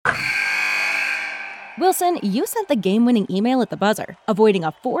Wilson, you sent the game-winning email at the buzzer, avoiding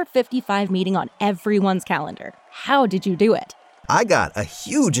a 4:55 meeting on everyone's calendar. How did you do it? I got a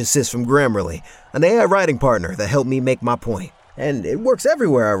huge assist from Grammarly, an AI writing partner that helped me make my point. And it works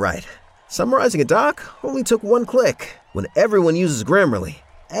everywhere I write. Summarizing a doc only took one click. When everyone uses Grammarly,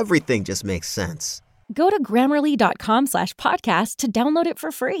 everything just makes sense. Go to Grammarly.com/podcast to download it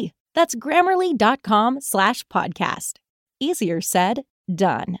for free. That's Grammarly.com/podcast. Easier said,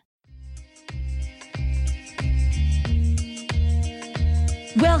 done.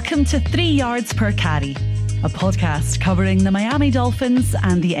 Welcome to 3 Yards Per Carry, a podcast covering the Miami Dolphins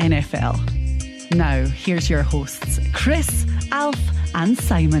and the NFL. Now, here's your hosts, Chris, Alf, and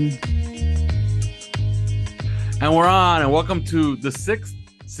Simon. And we're on, and welcome to the 6th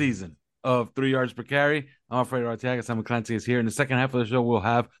season of 3 Yards Per Carry. I'm Alfredo Arteaga. Simon Clancy is here. In the second half of the show, we'll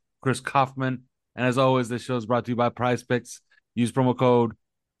have Chris Kaufman. And as always, this show is brought to you by Prize Picks. Use promo code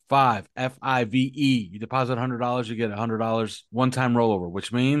 5, F-I-V-E. You deposit $100, you get $100 one-time rollover,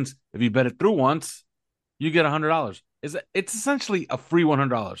 which means if you bet it through once, you get $100. It's essentially a free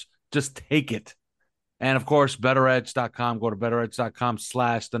 $100. Just take it. And, of course, BetterEdge.com. Go to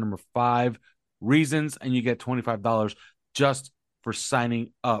BetterEdge.com/5 reasons, and you get $25 just for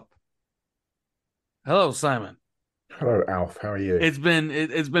signing up. Hello, Simon. Hello, Alf. How are you? It's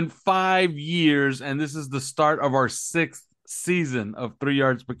been 5 years, and this is the start of our 6th season of 3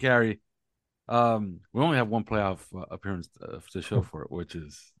 Yards Per Carry. We only have one playoff appearance to show for it, which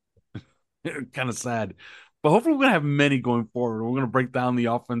is kind of sad. But hopefully we're going to have many going forward. We're going to break down the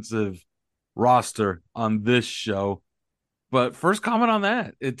offensive roster on this show. But first comment on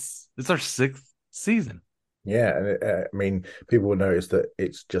that. It's our 6th season. Yeah, I mean, people will notice that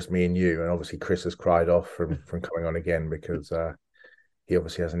it's just me and you, and obviously Chris has cried off from coming on again because he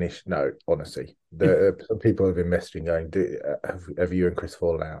obviously has an issue. No, honestly, some people have been messaging going, have you and Chris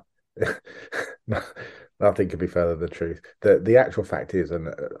fallen out? No, nothing could be further the truth. The actual fact is,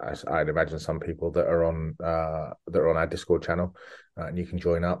 and I'd imagine some people that are on our Discord channel, and you can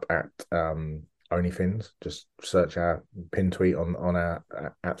join up at OnlyFins. Just search our pin tweet on our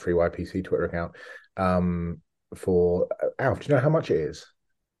at 3YPC Twitter account. For Alf, do you know how much it is?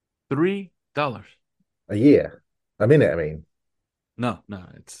 $3 a year, a minute. I mean, no,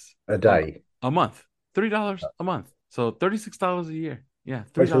 it's a day, a month. $3 a month, so $36 a year. Yeah,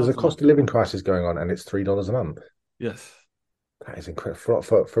 which was a cost of living crisis going on, and it's $3 a month. Yes, that is incredible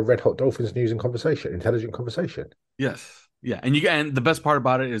for Red Hot Dolphins news and conversation, intelligent conversation. Yes, yeah, and the best part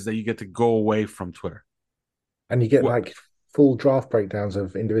about it is that you get to go away from Twitter, and you get like full draft breakdowns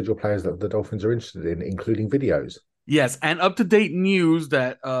of individual players that the Dolphins are interested in, including videos. Yes, and up-to-date news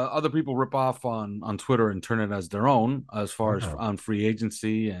that other people rip off on Twitter and turn it as their own, as far as on free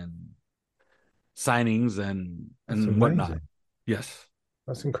agency and signings and whatnot. Yes.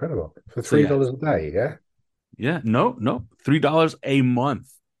 That's incredible. For $3 a day, yeah? Yeah, no, $3 a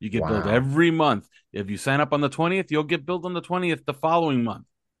month. You get billed every month. If you sign up on the 20th, you'll get billed on the 20th the following month.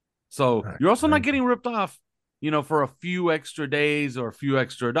 So you're also not getting ripped off, for a few extra days or a few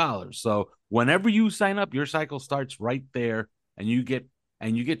extra dollars. So whenever you sign up, your cycle starts right there, and you get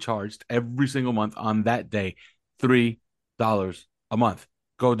charged every single month on that day, $3 a month.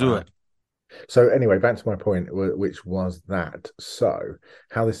 Go do it. So anyway, back to my point, which was that. So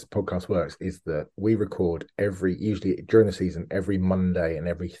how this podcast works is that we record usually during the season, every Monday and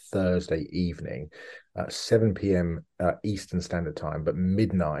every Thursday evening at 7 p.m. Eastern Standard Time, but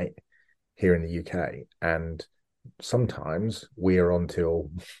midnight here in the UK. And sometimes we are on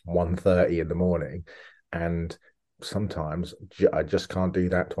till 1:30 in the morning, and sometimes I just can't do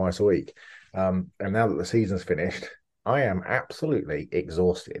that twice a week. And now that the season's finished, I am absolutely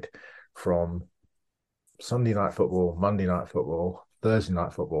exhausted from Sunday night football, Monday night football, Thursday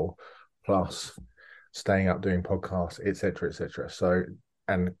night football, plus staying up doing podcasts, etc., etc. So,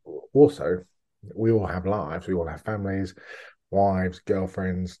 and also we all have lives, we all have families, wives,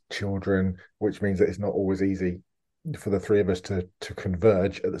 girlfriends, children, which means that it's not always easy for the three of us to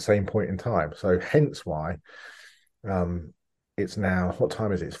converge at the same point in time. So hence why it's now, what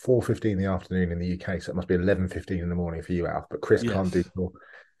time is it? It's 4:15 in the afternoon in the UK, so it must be 11:15 in the morning for you, Alf. But Chris can't do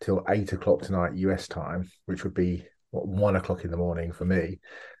till 8 o'clock tonight US time, which would be 1 o'clock in the morning for me,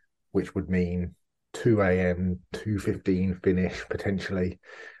 which would mean 2 a.m., 2:15 finish potentially,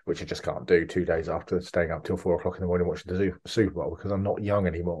 which I just can't do 2 days after staying up till 4 o'clock in the morning watching the Super Bowl, because I'm not young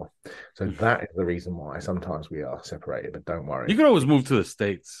anymore. So that is the reason why sometimes we are separated, but don't worry. You can always move to the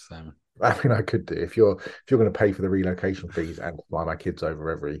States, Simon. I mean, I could do. If you're going to pay for the relocation fees and fly my kids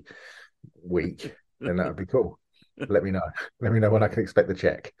over every week, then that would be cool. Let me know. Let me know when I can expect the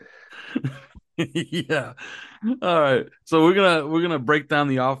check. Yeah. All right. So we're gonna break down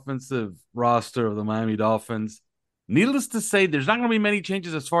the offensive roster of the Miami Dolphins. Needless to say, there's not gonna be many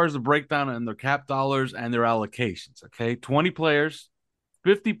changes as far as the breakdown and their cap dollars and their allocations. Okay. 20 players,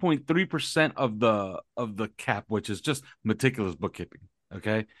 50.3% of the cap, which is just meticulous bookkeeping.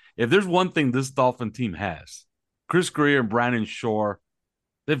 Okay. If there's one thing this Dolphin team has, Chris Greer and Brandon Shore,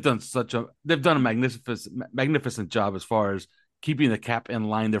 they've done a magnificent job as far as keeping the cap in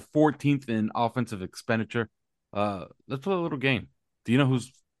line. They're 14th in offensive expenditure. Let's play a little game. Do you know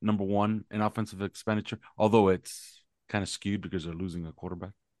who's number one in offensive expenditure? Although it's kind of skewed because they're losing a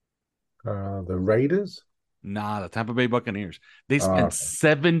quarterback. The Raiders. Nah, the Tampa Bay Buccaneers. They spend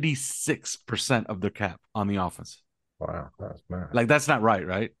 76% of their cap on the offense. Wow, that's mad. Like, that's not right,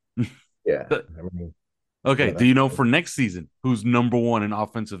 right? Yeah. Okay, do you know for next season who's number one in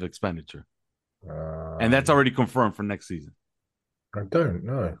offensive expenditure? And that's already confirmed for next season. I don't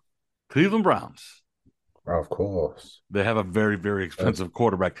know. Cleveland Browns. Of course. They have a very, very expensive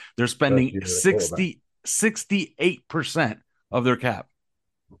quarterback. They're spending 68% of their cap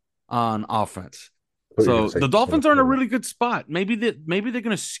on offense. So the Dolphins are in a really good spot. Maybe they're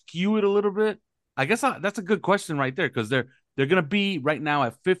going to skew it a little bit. I guess that's a good question right there, because they're going to be right now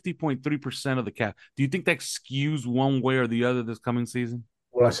at 50.3% of the cap. Do you think that skews one way or the other this coming season?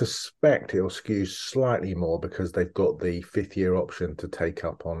 Well, I suspect it'll skew slightly more because they've got the fifth-year option to take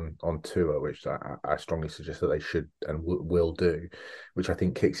up on Tua, which I strongly suggest that they should and will do, which I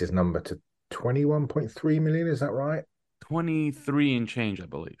think kicks his number to 21.3 million. Is that right? 23 and change, I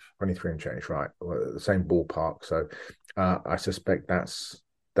believe. 23 and change, right? Well, the same ballpark. So I suspect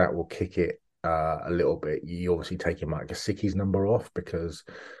that will kick it a little bit. You obviously taking Mike Gesicki's number off because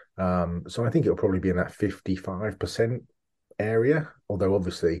so I think it'll probably be in that 55% area, although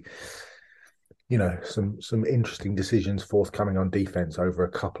obviously some interesting decisions forthcoming on defense over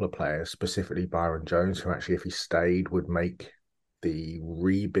a couple of players, specifically Byron Jones, who actually, if he stayed, would make the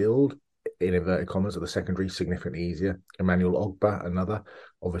rebuild in inverted commas of the secondary significantly easier. Emmanuel Ogbah, another,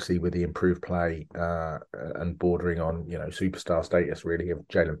 obviously with the improved play and bordering on superstar status really of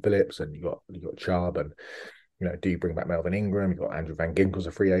Jalen Phillips, and you got Chubb, and do you bring back Melvin Ingram? You got Andrew Van Ginkel's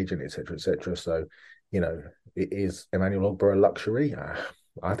a free agent, etc., etc. So is Emmanuel Ogbah a luxury?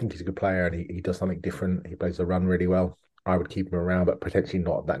 I think he's a good player, and he does something different. He plays the run really well. I would keep him around, but potentially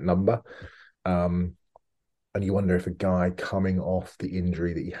not at that number. And you wonder if a guy coming off the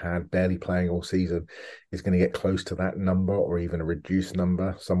injury that he had, barely playing all season, is going to get close to that number or even a reduced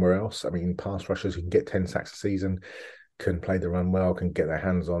number somewhere else. I mean, pass rushers who can get 10 sacks a season, can play the run well, can get their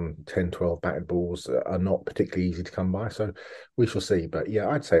hands on 10, 12 batted balls, are not particularly easy to come by. So we shall see. But yeah,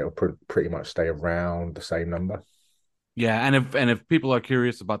 I'd say it'll pretty much stay around the same number. Yeah, and if people are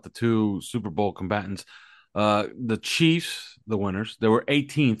curious about the two Super Bowl combatants, the Chiefs, the winners, they were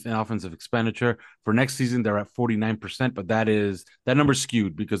 18th in offensive expenditure. For next season, they're at 49%, but that number's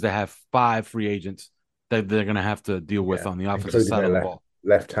skewed because they have 5 free agents that they're going to have to deal with on the offensive side of the ball.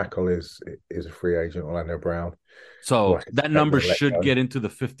 Left tackle is a free agent, Orlando Brown. So that number should get into the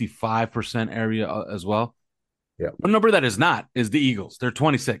 55% area as well. Yeah. One number that is not is the Eagles. They're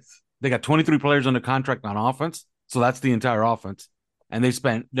 26th. They got 23 players under contract on offense. So that's the entire offense. And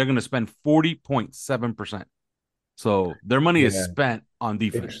they're going to spend 40.7%. So their money is spent on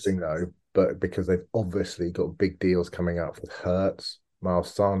defense. Interesting though, but because they've obviously got big deals coming up with Hurts.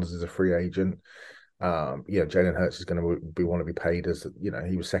 Miles Sanders is a free agent. Jalen Hurts is going to want to be paid as,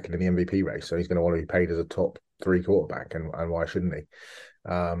 he was second in the MVP race. So he's going to want to be paid as a top 3 quarterback. And why shouldn't he?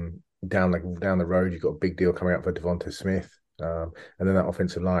 Down the road, you've got a big deal coming up for Devonta Smith. And then that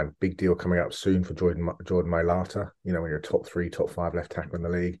offensive line, big deal coming up soon for Jordan Mailata. When you're a top 3, top 5 left tackle in the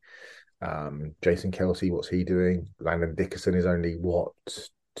league. Jason Kelce, what's he doing? Landon Dickerson is only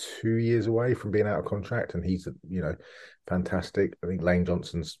 2 years away from being out of contract, and he's fantastic. I think Lane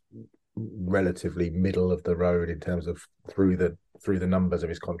Johnson's relatively middle of the road in terms of through the numbers of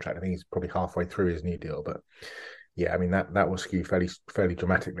his contract. I think he's probably halfway through his new deal, but. Yeah, I mean that will skew fairly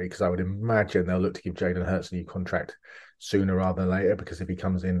dramatically, because I would imagine they'll look to give Jalen Hurts a new contract sooner rather than later, because if he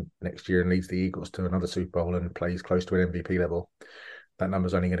comes in next year and leads the Eagles to another Super Bowl and plays close to an MVP level, that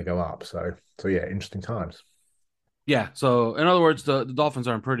number's only going to go up. So yeah, interesting times. Yeah, so in other words, the Dolphins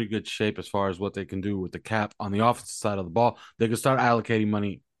are in pretty good shape as far as what they can do with the cap on the offensive side of the ball. They can start allocating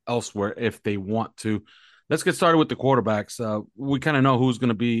money elsewhere if they want to. Let's get started with the quarterbacks. We kind of know who's going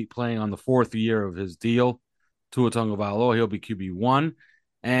to be playing on the 4th year of his deal. Tua Tagovailoa, he'll be QB1,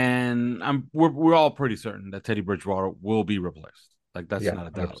 and we're all pretty certain that Teddy Bridgewater will be replaced. Like, that's not a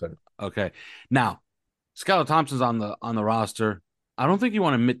doubt. 100%. Okay, now Skylar Thompson's on the roster. I don't think you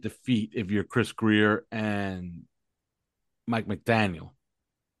want to admit defeat if you're Chris Greer and Mike McDaniel.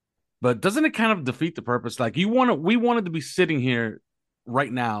 But doesn't it kind of defeat the purpose? Like we wanted to be sitting here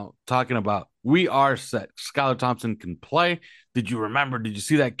right now talking about we are set. Skylar Thompson can play. Did you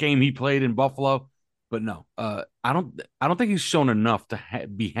see that game he played in Buffalo? But no, I don't think he's shown enough to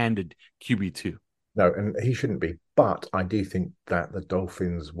be handed QB2. No, and he shouldn't be. But I do think that the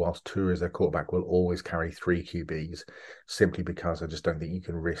Dolphins, whilst Tua is their quarterback, will always carry 3 QBs simply because I just don't think you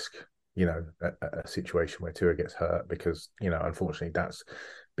can risk, a situation where Tua gets hurt because, unfortunately, that's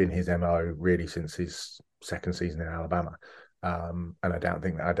been his MO really since his second season in Alabama. And I don't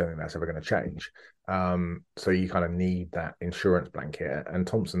think that's ever going to change. So you kind of need that insurance blanket. And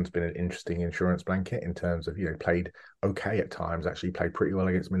Thompson's been an interesting insurance blanket in terms of, played okay at times, actually played pretty well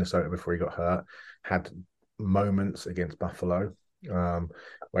against Minnesota before he got hurt, had moments against Buffalo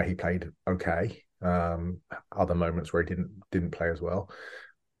where he played okay, other moments where he didn't play as well.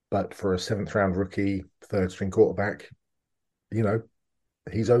 But for a 7th round rookie, 3rd string quarterback,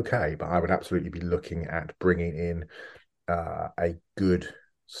 he's okay. But I would absolutely be looking at bringing in a good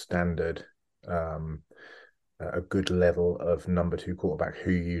standard, a good level of number 2 quarterback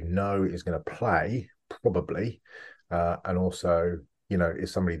who is going to play probably, and also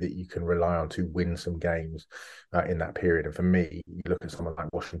is somebody that you can rely on to win some games in that period. And for me, you look at someone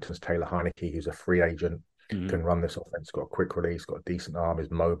like Washington's Taylor Heinicke, who's a free agent, can run this offense, got a quick release, got a decent arm, is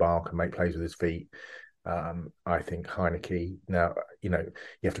mobile, can make plays with his feet. I think Heinicke, now, you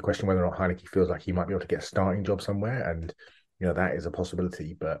have to question whether or not Heinicke feels like he might be able to get a starting job somewhere. And, that is a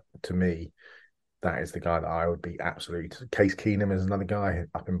possibility. But to me, that is the guy that I would be absolutely. Case Keenum is another guy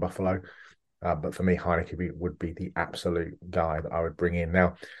up in Buffalo. But for me, Heinicke would be the absolute guy that I would bring in.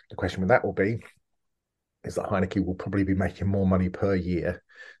 Now, the question with that will be, is that Heinicke will probably be making more money per year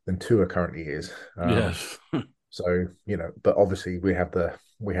than Tua currently is. Yes. So, but obviously we have the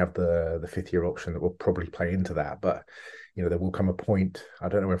 5th year option that will probably play into that. But, there will come a point, I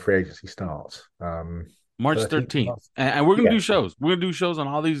don't know when free agency starts. March 13th. And we're going to do shows. We're going to do shows on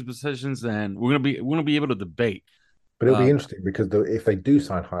all these positions, and we're going to be able to debate. But it'll be interesting because if they do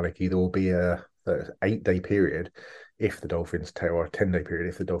sign Heinicke, there will be a 8-day period if the Dolphins or a 10-day period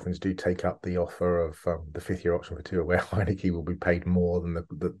if the Dolphins do take up the offer of the 5th year option for Tua, where Heinicke will be paid more than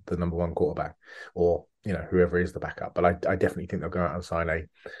the number 1 quarterback, or whoever is the backup. But I definitely think they'll go out and sign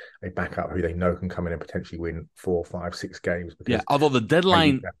a backup who they know can come in and potentially win 4, 5, 6 games. Yeah, although the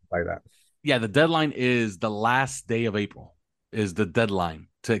deadline, play that. Yeah, the deadline is the last day of April. Is the deadline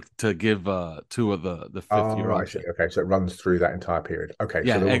to give Tua the 5th year option. Okay, so it runs through that entire period. Okay,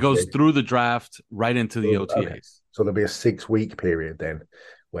 yeah, so it goes through the draft right into the OTAs. Okay. So there'll be a 6-week period then,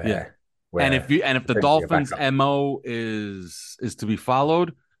 where and if the Dolphins' MO is to be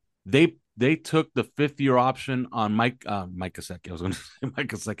followed, they took the 5th year option on Mike Gesicki. I was going to say Mike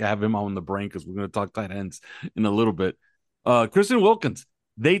Gesicki. I have him on the brain because we're going to talk tight ends in a little bit. Christian Wilkins.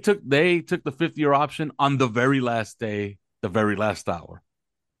 They took the 5th year option on the very last day, the very last hour.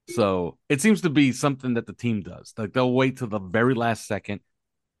 So it seems to be something that the team does. Like they'll wait till the very last second.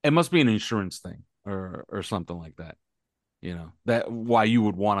 It must be an insurance thing or something like that. That why you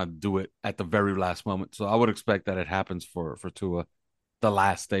would want to do it at the very last moment. So I would expect that it happens for Tua the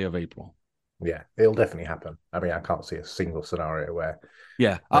last day of April. Yeah, it'll definitely happen. I mean, I can't see a single scenario where.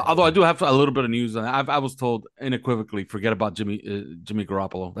 Yeah, although I do have a little bit of news. I was told unequivocally, forget about Jimmy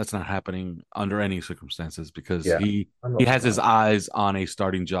Garoppolo. That's not happening under any circumstances because he has his eyes on a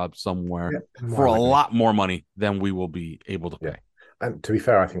starting job somewhere for a lot more money than we will be able to pay. And to be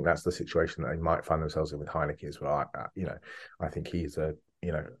fair, I think that's the situation that they might find themselves in with Heinicke as well. I think he's a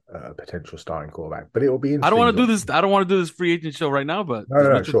potential starting quarterback, but it will be interesting. I don't want to do this free agent show right now, but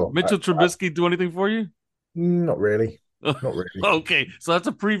Mitchell Trubisky do anything for you? Not really. Not really. Okay, so that's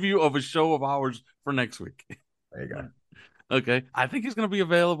a preview of a show of ours for next week. There you go. Okay, I think he's going to be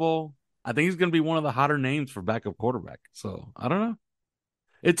available. I think he's going to be one of the hotter names for backup quarterback. So I don't know.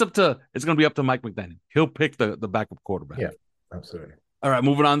 It's going to be up to Mike McDaniel. He'll pick the backup quarterback. Yeah, absolutely. All right,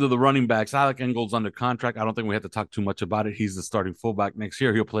 moving on to the running backs. Alec Ingold's under contract. I don't think we have to talk too much about it. He's the starting fullback next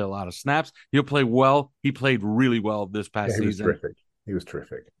year. He'll play a lot of snaps. He'll play well. He played really well this past season. He was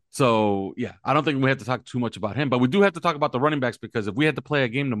terrific. So, I don't think we have to talk too much about him. But we do have to talk about the running backs because if we had to play a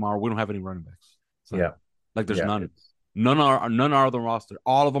game tomorrow, we don't have any running backs. So, there's none. None are on the roster.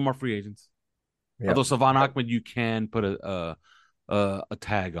 All of them are free agents. Yeah. Although Savon Ahmed, you can put a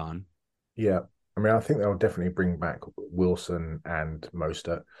tag on. Yeah. I mean, I think they'll definitely bring back Wilson and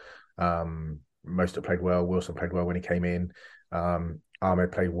Mostert. Mostert played well. Wilson played well when he came in.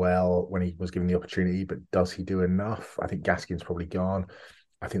 Ahmed played well when he was given the opportunity, but does he do enough? I think Gaskin's probably gone.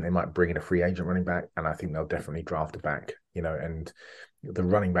 I think they might bring in a free agent running back, and I think they'll definitely draft a back, and the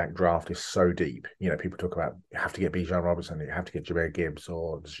running back draft is so deep. You know, people talk about you have to get Bijan Robinson, you have to get Jahmyr Gibbs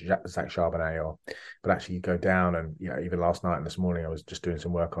or Zach Charbonnet, but actually you go down and, you know, even last night and this morning I was just doing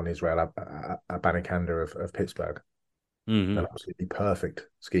some work on Israel Abanikanda of Pittsburgh. Mm-hmm. An absolutely perfect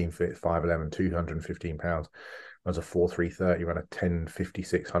scheme fit, 5'11", 215 pounds. Runs a 4.330, ran a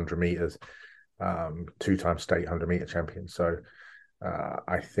 10.56 100 meters, 2-time state 100-meter champion. So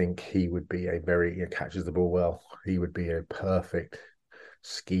I think he would be catches the ball well. He would be a perfect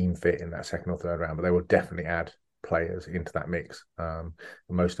scheme fit in that second or third round, but they will definitely add players into that mix.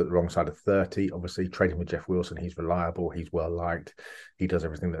 Most at the wrong side of 30. Obviously, trading with Jeff Wilson, he's reliable, he's well liked, he does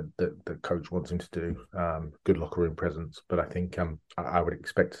everything that the coach wants him to do. Good locker room presence, but I think I would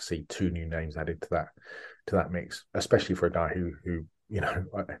expect to see 2 new names added to that mix, especially for a guy who you know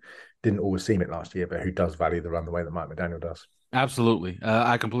didn't always seem it last year, but who does value the run the way that Mike McDaniel does. Absolutely.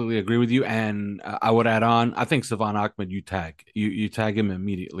 I completely agree with you. And I would add on, I think Salvon Ahmed, you tag him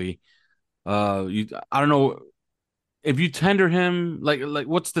immediately. I don't know if you tender him, like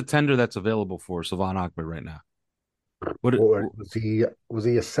what's the tender that's available for Salvon Ahmed right now? Was he a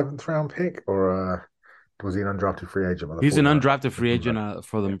 7th round pick or was he an undrafted free agent? He's an undrafted free agent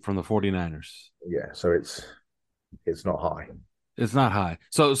from the 49ers. Yeah. So it's not high. It's not high.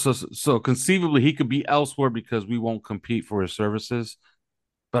 So conceivably he could be elsewhere because we won't compete for his services.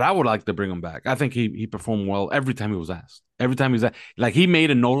 But I would like to bring him back. I think he performed well every time he was asked. Every time he was asked, like he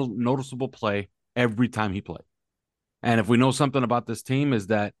made a noticeable play every time he played. And if we know something about this team is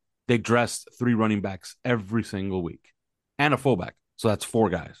that they dressed 3 running backs every single week and a fullback. So that's 4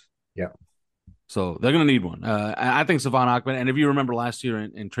 guys. Yeah. So they're going to need one. I think Salvon Ahmed, and if you remember last year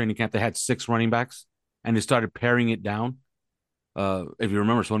in training camp, they had 6 running backs and they started paring it down. If you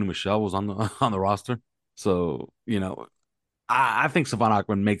remember, Sony Michel was on the roster. So, you know, I think Salvon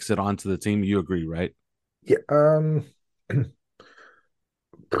Ahmed makes it onto the team. You agree, right? Yeah.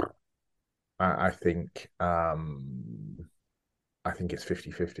 I think it's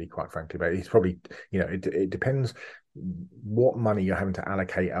 50-50, quite frankly, but he's probably, you know, it depends what money you're having to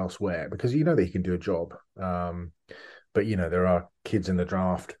allocate elsewhere, because you know that he can do a job. But, you know, there are kids in the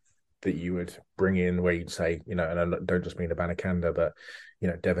draft that you would bring in where you'd say, you know, and I don't just mean Abanikanda, but, you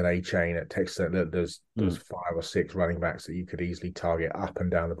know, Devin A-Chain at Texas, there's 5 or 6 running backs that you could easily target up and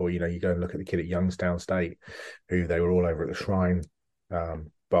down the ball. You know, you go and look at the kid at Youngstown State, who they were all over at the Shrine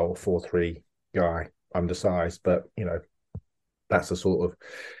Bowl, 4'3" guy, undersized, but, you know, that's the sort of,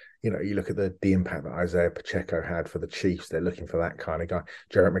 you know, you look at the impact that Isaiah Pacheco had for the Chiefs. They're looking for that kind of guy.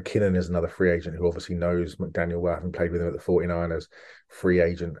 Jarrett McKinnon is another free agent who obviously knows McDaniel well, having played with him at the 49ers, free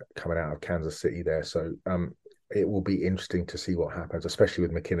agent coming out of Kansas City there. So it will be interesting to see what happens, especially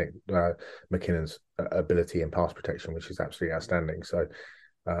with McKinnon's ability in pass protection, which is absolutely outstanding. So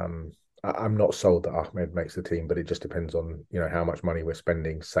I'm not sold that Ahmed makes the team, but it just depends on, you know, how much money we're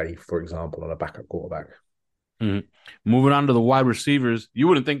spending, say, for example, on a backup quarterback. Mm-hmm. Moving on to the wide receivers, you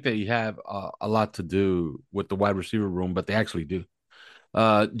wouldn't think that you have a lot to do with the wide receiver room, but they actually do.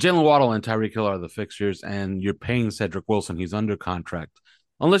 Jalen Waddle and Tyreek Hill are the fixtures, and you're paying Cedric Wilson. He's under contract,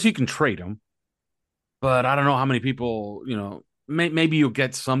 unless you can trade him. But I don't know how many people, you know, maybe you'll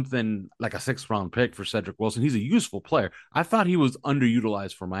get something like a 6th-round pick for Cedric Wilson. He's a useful player. I thought he was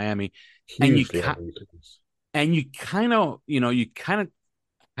underutilized for Miami. Hugely and you kind of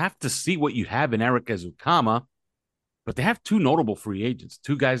have to see what you have in Eric Ezukama. But they have 2 notable free agents,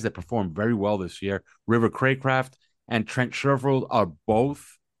 2 guys that performed very well this year. River Craycraft and Trent Sherfield are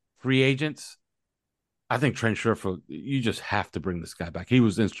both free agents. I think Trent Sherfield, you just have to bring this guy back. He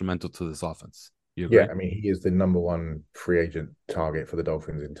was instrumental to this offense. Yeah, I mean, he is the -- free agent target for the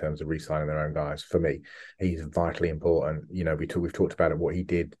Dolphins in terms of re-signing their own guys. For me, he's vitally important. You know, we've talked about what he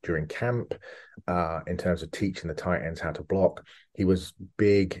did during camp in terms of teaching the tight ends how to block. He was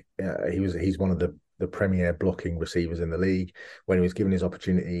big. He's one of the premier blocking receivers in the league. When he was given his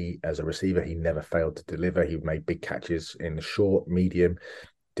opportunity as a receiver, he never failed to deliver. He made big catches in the short, medium,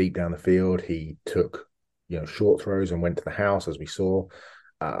 deep down the field. He took, you know, short throws and went to the house, as we saw.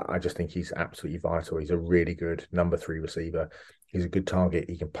 I just think he's absolutely vital. He's a really good number 3 receiver. He's a good target.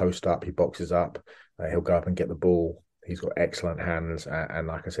 He can post up. He boxes up. He'll go up and get the ball. He's got excellent hands, and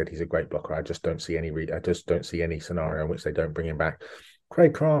like I said, he's a great blocker. I just don't see any scenario in which they don't bring him back.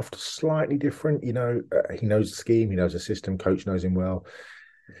 Craycraft, slightly different. You know, he knows the scheme. He knows the system. Coach knows him well.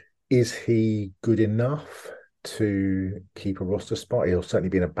 Is he good enough to keep a roster spot? He'll certainly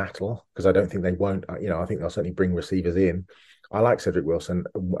be in a battle, because I don't think they won't. You know, I think they'll certainly bring receivers in. I like Cedric Wilson,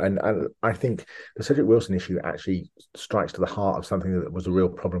 and I think the Cedric Wilson issue actually strikes to the heart of something that was a real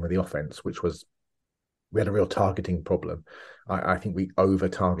problem with the offense, which was we had a real targeting problem. I think we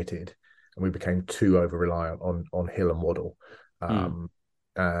over-targeted and we became too over-reliant on Hill and Waddle. and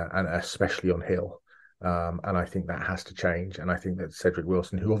especially on Hill. And I think that has to change. And I think that Cedric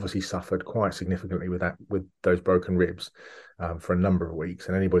Wilson, who obviously suffered quite significantly with those broken ribs for a number of weeks,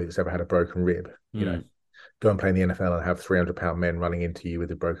 and anybody that's ever had a broken rib, go and play in the NFL and have 300-pound men running into you with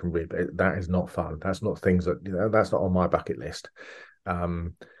a broken rib. That is not fun. That's not things that that's not on my bucket list.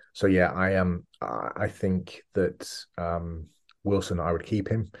 So yeah, I think that Wilson, I would keep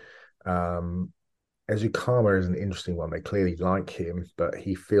him. Ezukanma is an interesting one. They clearly like him, but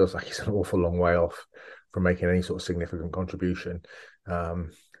he feels like he's an awful long way off from making any sort of significant contribution.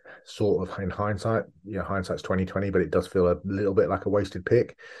 Sort of in hindsight, hindsight's 2020, but it does feel a little bit like a wasted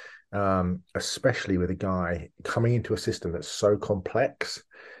pick, especially with a guy coming into a system that's so complex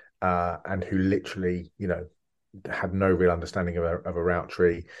and who literally, had no real understanding of a route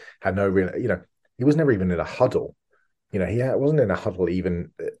tree, had no real, he was never even in a huddle. He wasn't in a huddle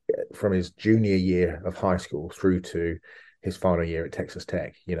even from his junior year of high school through to his final year at Texas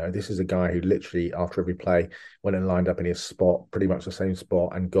Tech. This is a guy who literally, after every play, went and lined up in his spot, pretty much the same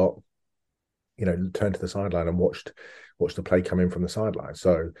spot, and got, turned to the sideline and watched the play come in from the sideline.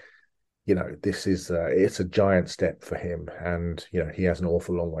 So, this is it's a giant step for him, and he has an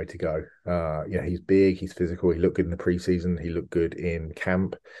awful long way to go. He's big, he's physical, he looked good in the preseason, he looked good in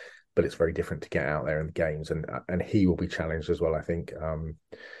camp. But it's very different to get out there in the games, and he will be challenged as well, I think,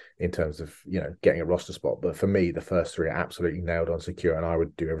 in terms of getting a roster spot. But for me, the first three are absolutely nailed on secure, and I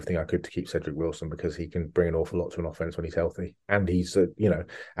would do everything I could to keep Cedric Wilson because he can bring an awful lot to an offense when he's healthy, and he's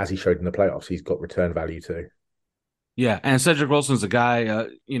as he showed in the playoffs, he's got return value too. Yeah, and Cedric Wilson's a guy.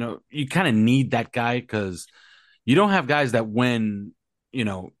 You kind of need that guy because you don't have guys that win.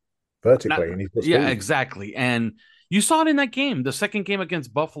 Vertically, and he's got speed. Yeah, exactly, and. You saw it in that game, the second game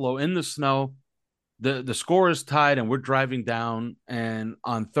against Buffalo in the snow. The score is tied, and we're driving down. And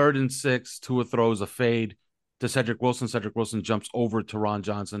on 3rd and 6, Tua throws a fade to Cedric Wilson. Cedric Wilson jumps over to Ron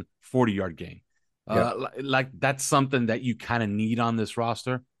Johnson, 40-yard gain. Like that's something that you kind of need on this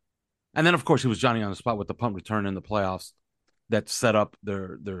roster. And then, of course, he was Johnny on the spot with the punt return in the playoffs that set up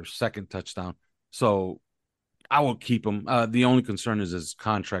their second touchdown. So I will keep him. The only concern is his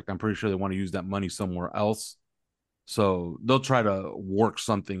contract. I'm pretty sure they want to use that money somewhere else. So they'll try to work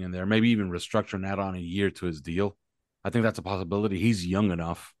something in there, maybe even restructure and add on a year to his deal. I think that's a possibility. He's young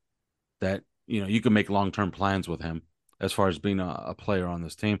enough that, you can make long-term plans with him as far as being a player on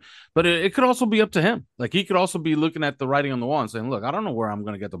this team. But it could also be up to him. Like he could also be looking at the writing on the wall and saying, look, I don't know where I'm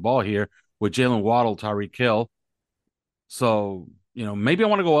going to get the ball here with Jalen Waddle, Tyreek Hill. So, maybe I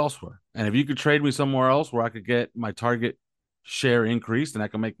want to go elsewhere. And if you could trade me somewhere else where I could get my target share increased and I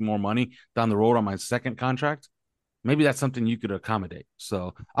can make more money down the road on my second contract, maybe that's something you could accommodate.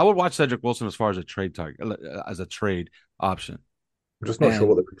 So I would watch Cedric Wilson as far as a trade target, as a trade option. I'm just not sure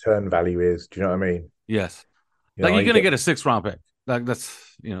what the return value is. Do you know what I mean? Yes. You're going to get a 6th-round pick. That's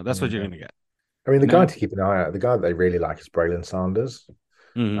what you're going to get. I mean, the guy to keep an eye out, the guy that they really like is Braylon Sanders.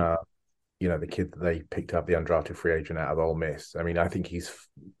 Mm-hmm. The kid that they picked up, the undrafted free agent out of Ole Miss. I mean, I think he's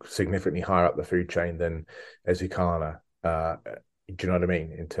significantly higher up the food chain than Ezukanma. Do you know what I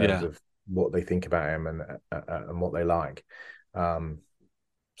mean? In terms of what they think about him and what they like.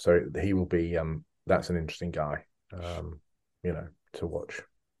 So he will be that's an interesting guy to watch.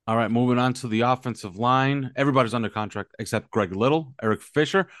 All right, moving on to the offensive line. Everybody's under contract except Greg Little, Eric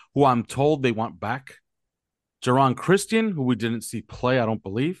Fisher, who I'm told they want back, Jaron Christian, who we didn't see play, I don't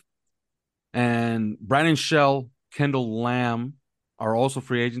believe, and Brandon Shell, Kendall Lamb are also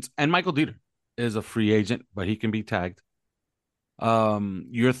free agents, and Michael Dieter is a free agent, but he can be tagged.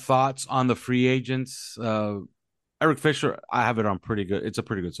 Your thoughts on the free agents? Eric Fisher, I have it on pretty good. It's a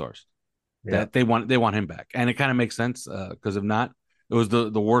pretty good source that they want him back, and it kind of makes sense because if not, it was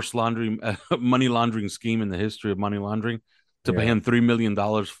the worst money laundering scheme in the history of money laundering to pay him $3 million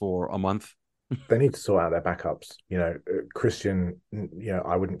for a month. They need to sort out their backups. Christian,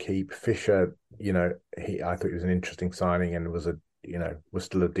 I wouldn't keep. Fisher, I thought he was an interesting signing and was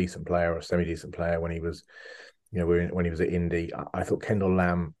still a decent player or a semi-decent player when he was. When he was at Indy. I thought Kendall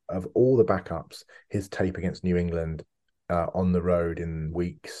Lamb, of all the backups, his tape against New England on the road in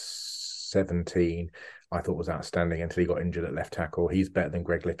week 17, I thought was outstanding until he got injured at left tackle. He's better than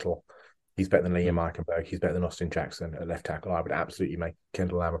Greg Little. He's better than Liam Eichenberg. He's better than Austin Jackson at left tackle. I would absolutely make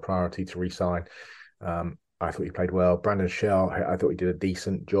Kendall Lamb a priority to re-sign. I thought he played well. Brandon Shell, I thought he did a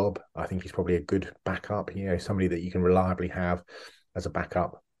decent job. I think he's probably a good backup, somebody that you can reliably have as a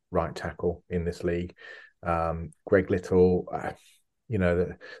backup right tackle in this league. Greg Little,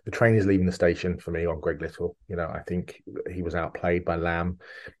 the train is leaving the station for me on Greg Little. I think he was outplayed by Lamb.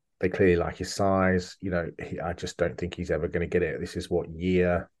 They clearly like his size. I just don't think he's ever going to get it. This is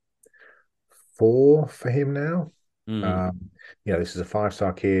year 4 for him now. Mm. This is a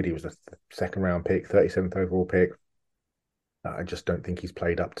 5-star kid. He was a second round pick, 37th overall pick. I just don't think he's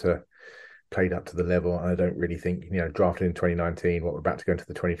played up to the level. And I don't really think, drafted in 2019, what we're about to go into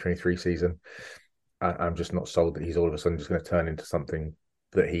the 2023 season, I'm just not sold that he's all of a sudden just going to turn into something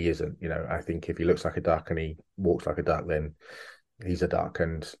that he isn't. I think if he looks like a duck and he walks like a duck, then he's a duck.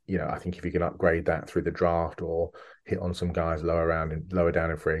 And, I think if you can upgrade that through the draft or hit on some guys lower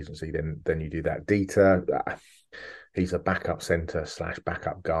down in free agency, then you do that. Dieter, he's a backup center /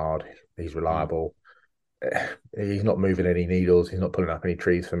 backup guard. He's reliable. He's not moving any needles. He's not pulling up any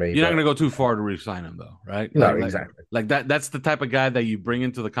trees for me. You're not going to go too far to re-sign him, though, right? No, exactly. Like that. That's the type of guy that you bring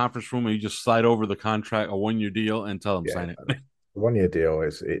into the conference room and you just slide over the contract, a 1-year deal, and tell him sign it. The 1-year deal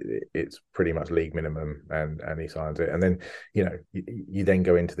it's pretty much league minimum, and he signs it. And then you then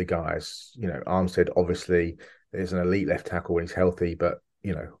go into the guys. Armstead obviously is an elite left tackle when he's healthy, but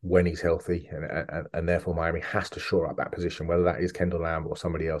when he's healthy, and therefore Miami has to shore up that position, whether that is Kendall Lamb or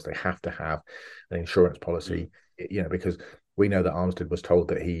somebody else. They have to have an insurance policy, because we know that Armstead was told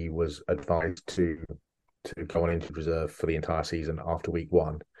that he was advised to go on injured reserve for the entire season after week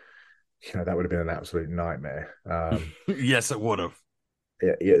 1. That would have been an absolute nightmare. Yes, it would have.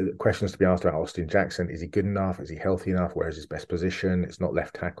 Questions to be asked about Austin Jackson. Is he good enough? Is he healthy enough? Where is his best position? It's not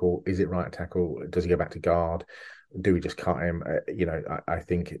left tackle. Is it right tackle? Does he go back to guard? Do we just cut him? I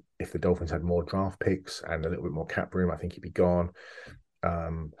think if the Dolphins had more draft picks and a little bit more cap room, I think he'd be gone.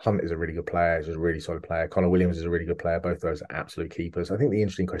 Hunt is a really good player. He's a really solid player. Connor Williams is a really good player. Both of those are absolute keepers. I think the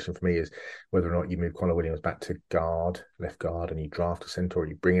interesting question for me is whether or not you move Connor Williams back to left guard, and you draft a center, or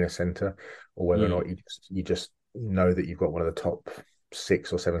you bring in a center, or whether or not you just know that you've got one of the top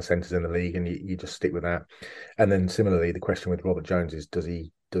 6 or 7 centers in the league, and you just stick with that. And then similarly, the question with Robert Jones is does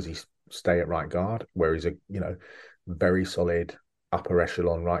he stay at right guard, where he's a very solid upper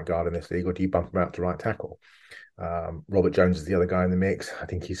echelon right guard in this league, or do you bump him out to right tackle? Robert Jones is the other guy in the mix. I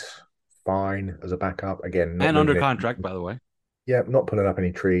think he's fine as a backup. Again, and under contract, by the way. Yeah, not pulling up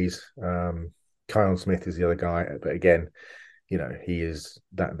any trees. Kyle Smith is the other guy, but again, he is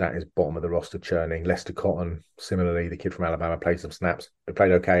that is bottom of the roster churning. Lester Cotton, similarly, the kid from Alabama, played some snaps. He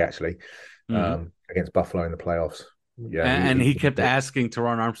played okay actually against Buffalo in the playoffs. Yeah, and he kept asking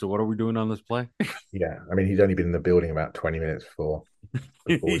Teron Armstead, "What are we doing on this play?" Yeah, I mean, he's only been in the building about 20 minutes before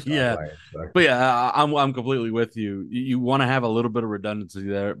yeah, playing, so. But yeah, I'm completely with you. You want to have a little bit of redundancy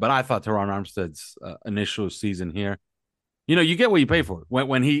there, but I thought Teron Armstead's initial season here, you get what you pay for.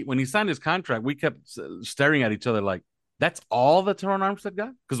 When he signed his contract, we kept staring at each other like, that's all that Teron Armstead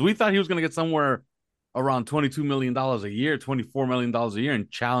got, because we thought he was going to get somewhere around $22 million a year, $24 million a year,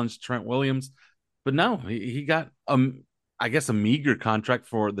 and challenge Trent Williams. But no, he got, I guess, a meager contract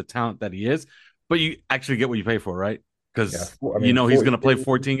for the talent that he is. But you actually get what you pay for, right? Because, he's going to play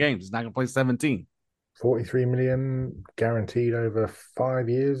 14 games. He's not going to play 17. 43 million guaranteed over 5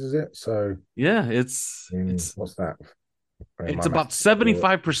 years, is it? So, yeah, it's what's that? It's about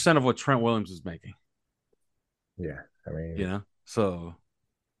 75% of what Trent Williams is making. Yeah, I mean, so.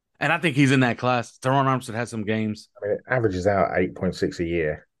 And I think he's in that class. Teron Armstead has some games. I mean, it averages out 8.6 a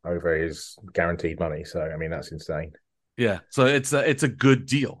year over his guaranteed money. So, I mean, that's insane. Yeah. So it's a good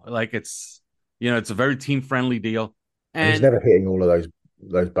deal. Like it's a very team friendly deal. And he's never hitting all of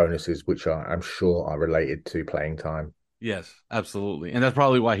those bonuses, which I'm sure are related to playing time. Yes, absolutely. And that's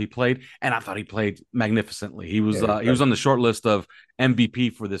probably why he played. And I thought he played magnificently. He was on the short list of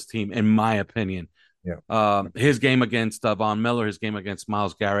MVP for this team, in my opinion. Yeah. His game against Von Miller, his game against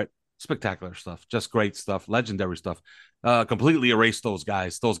Myles Garrett, spectacular stuff, just great stuff, legendary stuff. Completely erased those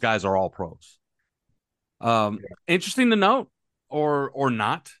guys. Those guys are all pros. Interesting to note, or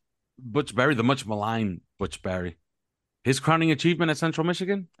not, Butch Barry, the much maligned Butch Barry, his crowning achievement at Central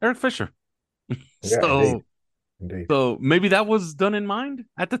Michigan, Eric Fisher. Indeed. So maybe that was done in mind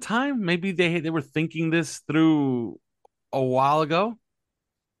at the time. Maybe they were thinking this through a while ago.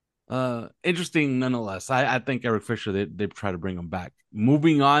 Interesting nonetheless. I think Eric Fisher, they try to bring him back.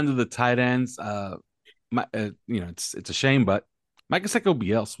 Moving on to the tight ends, it's a shame, but Mike Gesicki will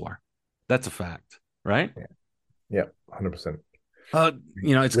be elsewhere. That's a fact, right? Yeah, 100%.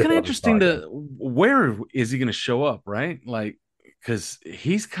 It's kind of interesting where is he going to show up, right? Like, because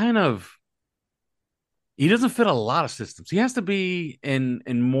he doesn't fit a lot of systems. He has to be in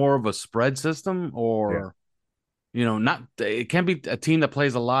more of a spread system, or it can't be a team that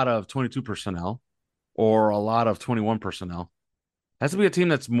plays a lot of 22 personnel or a lot of 21 personnel. It has to be a team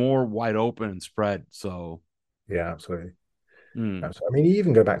that's more wide open and spread. So, yeah, absolutely. I mean, you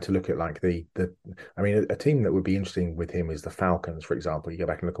even go back to look at like a team that would be interesting with him is the Falcons, for example. You go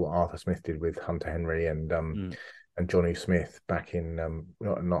back and look at what Arthur Smith did with Hunter Henry and and Johnny Smith back in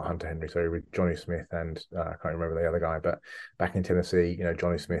not Hunter Henry, sorry, with Johnny Smith and I can't remember the other guy, but back in Tennessee,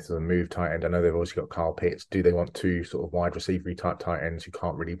 Johnny Smith is a move tight end. I know they've also got Kyle Pitts. Do they want two sort of wide receiver type tight ends who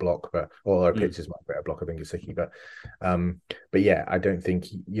can't really block? But although Pitts is much better blocker than Gesicki, but yeah, I don't think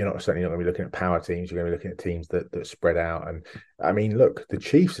certainly not going to be looking at power teams. You're going to be looking at teams that spread out. And I mean, look, the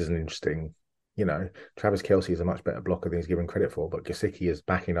Chiefs is an interesting. Travis Kelce is a much better blocker than he's given credit for, but Gesicki is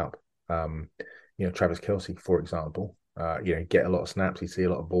backing up. Travis Kelce, for example, get a lot of snaps. He'd see a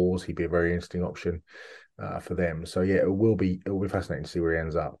lot of balls. He'd be a very interesting option for them. So yeah, it will be fascinating to see where he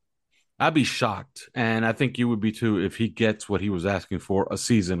ends up. I'd be shocked, and I think you would be too, if he gets what he was asking for a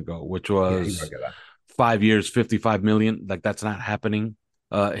season ago, which was 5 years, 55 million. Like, that's not happening.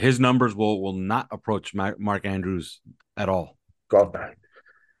 His numbers will not approach Mark Andrews at all. God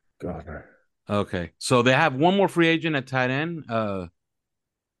no. Okay, so they have one more free agent at tight end.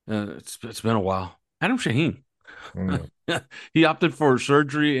 It's been a while. Adam Shaheen. He opted for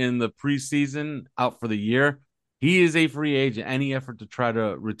surgery in the preseason, out for the year. He is a free agent. Any effort to try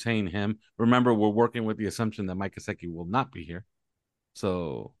to retain him. Remember, we're working with the assumption that Mike Gesicki will not be here.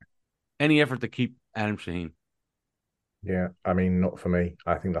 So any effort to keep Adam Shaheen? Yeah, I mean, not for me.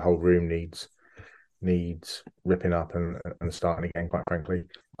 I think the whole room needs ripping up and starting again, quite frankly.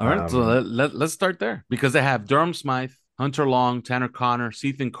 All right, so let's start there, because they have Durham Smythe, Hunter Long, Tanner Conner,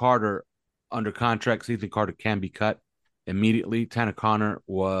 Cethan Carter under contract. Cethan Carter can be cut immediately. Tanner Conner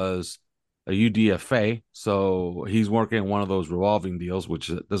was a UDFA, so he's working one of those revolving deals,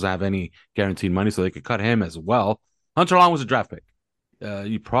 which doesn't have any guaranteed money, so they could cut him as well. Hunter Long was a draft pick.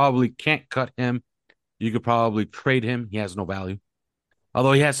 You probably can't cut him. You could probably trade him. He has no value,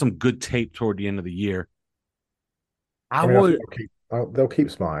 although he has some good tape toward the end of the year. They'll keep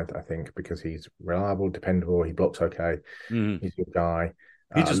Smythe, I think, because he's reliable, dependable. He blocks okay. Mm-hmm. He's a good guy.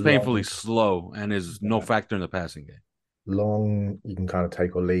 He's just painfully slow and is no factor in the passing game. Long, you can kind of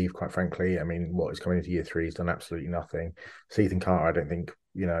take or leave, quite frankly. I mean, he's coming into year 3, he's done absolutely nothing. Cethan Carter, I don't think,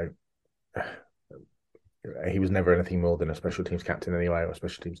 he was never anything more than a special teams captain anyway, or a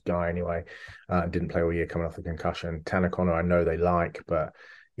special teams guy anyway. Didn't play all year coming off the concussion. Tanner Conner, I know they like, but,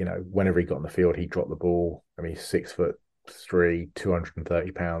 whenever he got on the field, he dropped the ball. I mean, he's 6'3",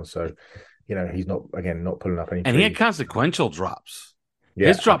 230 pounds. So, he's not pulling up any. And he had consequential drops. Yeah,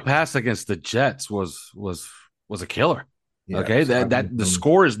 his drop pass against the Jets was a killer. Yeah, okay, the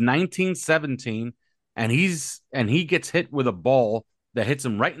score is 19-17, and he gets hit with a ball that hits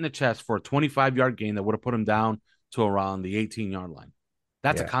him right in the chest for a 25-yard gain that would have put him down to around the 18-yard line.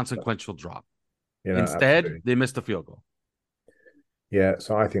 That's a consequential drop. Instead, they missed the field goal. Yeah,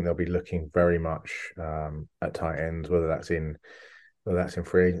 so I think they'll be looking very much at tight ends, whether that's in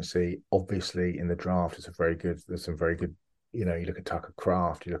free agency. Obviously, in the draft, there's some very good. You look at Tucker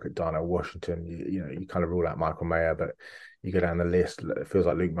Kraft, you look at Darnell Washington. You kind of rule out Michael Mayer, but you go down the list. It feels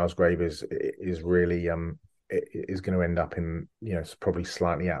like Luke Musgrave is really is going to end up in probably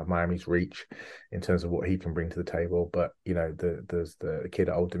slightly out of Miami's reach in terms of what he can bring to the table. But there's the kid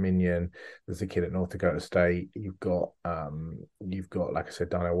at Old Dominion, there's the kid at North Dakota State. You've got like I said,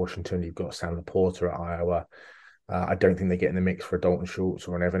 Darnell Washington. You've got Sam Laporta at Iowa. I don't think they get in the mix for a Dalton Schultz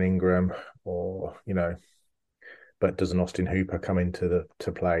or an Evan Ingram or But does an Austin Hooper come into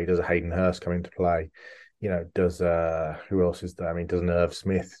play? Does a Hayden Hurst come into play? Does who else is there? I mean, does Irv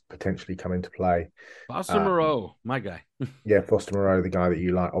Smith potentially come into play? Foster Moreau, my guy. Yeah, Foster Moreau, the guy that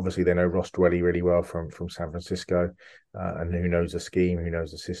you like. Obviously, they know Ross Dwelly really well from San Francisco, and who knows the scheme, who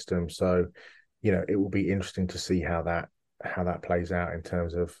knows the system. So, it will be interesting to see how that plays out in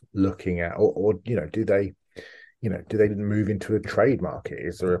terms of looking at, or do they move into a trade market?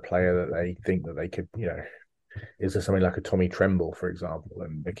 Is there a player that they think that they could, is there something like a Tommy Tremble, for example,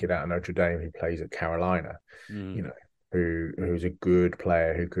 and the kid out of Notre Dame who plays at Carolina, who's a good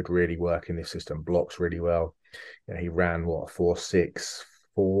player who could really work in this system, blocks really well. He ran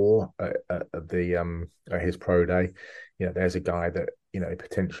 4.64 at his pro day. There's a guy that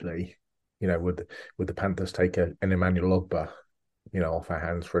potentially would the Panthers take an Emmanuel Ogbah off our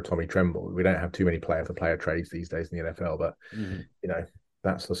hands for a Tommy Tremble. We don't have too many player for player trades these days in the NFL, but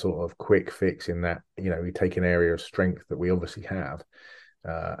that's the sort of quick fix in that, we take an area of strength that we obviously have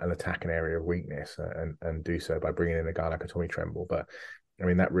and attack an area of weakness and do so by bringing in a guy like a Tommy Tremble. But I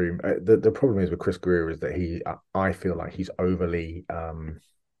mean, that room, the problem is with Chris Greer is that I feel like he's overly,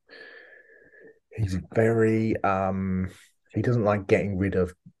 he's very, he doesn't like getting rid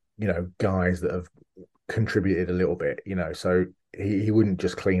of, guys that have contributed a little bit, so he wouldn't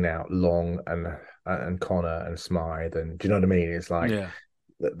just clean out Long and Connor and Smythe. And do you know what I mean? It's like,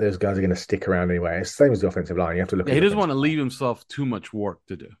 those guys are going to stick around anyway. It's the same as the offensive line. You have to look at he doesn't want to leave himself too much work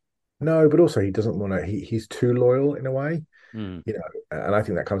to do. No, but also he doesn't want to. He's too loyal in a way, Mm. and I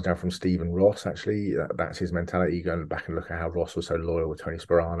think that comes down from Stephen Ross. Actually, that's his mentality. You go back and look at how Ross was so loyal with Tony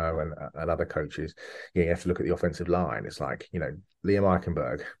Sperano and other coaches. You have to look at the offensive line. It's like Liam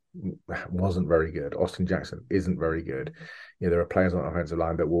Eichenberg wasn't very good. Austin Jackson isn't very good. There are players on the offensive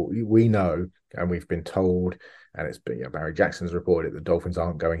line that we know and we've been told, and it's been Barry Jackson's reported that the Dolphins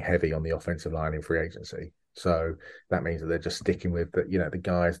aren't going heavy on the offensive line in free agency. So that means that they're just sticking with the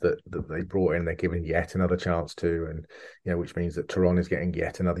guys that they brought in. They're giving yet another chance to, and which means that Teron is getting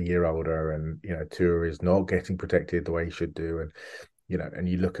yet another year older, and Tua is not getting protected the way he should do, and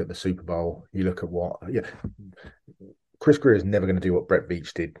you look at the Super Bowl, you look at what Chris Greer is never going to do what Brett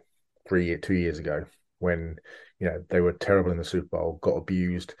Veach did 2 years ago when they were terrible in the Super Bowl, got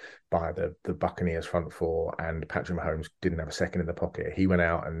abused by the Buccaneers front four, and Patrick Mahomes didn't have a second in the pocket. He went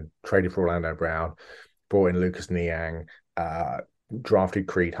out and traded for Orlando Brown, brought in Lucas Niang, drafted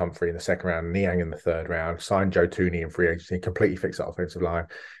Creed Humphrey in the second round, Niang in the third round, signed Joe Thuney in free agency, completely fixed that offensive line.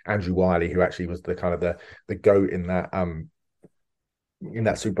 Andrew Wiley, who actually was the kind of the GOAT in that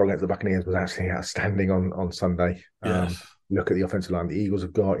Super Bowl against the Buccaneers, was actually outstanding on Sunday. Yes. Look at the offensive line the Eagles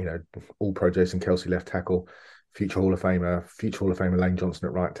have got, all pro Jason Kelce left tackle, future Hall of Famer Lane Johnson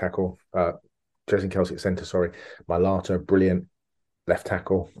at right tackle, Jason Kelce at center, sorry, Mailata, brilliant left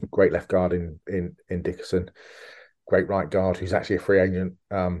tackle, great left guard in Dickerson, great right guard who's actually a free agent.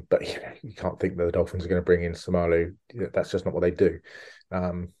 But you can't think that the Dolphins are going to bring in Samalu. That's just not what they do.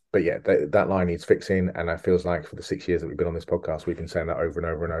 But yeah, that line needs fixing, and it feels like for the 6 years that we've been on this podcast, we've been saying that over and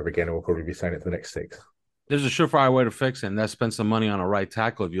over and over again, and we'll probably be saying it for the next 6. There's a surefire way to fix it, and that's spend some money on a right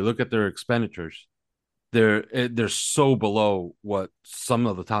tackle. If you look at their expenditures, they're so below what some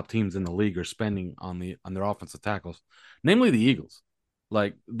of the top teams in the league are spending on their offensive tackles, namely the Eagles.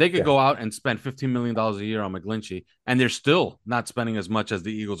 Like they could go out and spend $15 million a year on McGlinchey, and they're still not spending as much as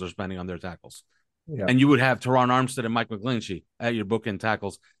the Eagles are spending on their tackles. Yeah. And you would have Teron Armstead and Mike McGlinchey at your bookend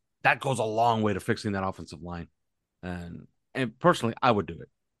tackles. That goes a long way to fixing that offensive line. And personally, I would do it.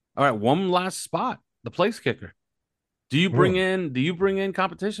 All right, one last spot, the place kicker. Do you bring in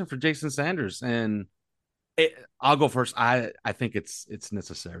competition for Jason Sanders? And I'll go first. I think it's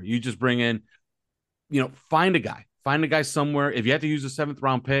necessary. You just bring in, find a guy somewhere. If you have to use a 7th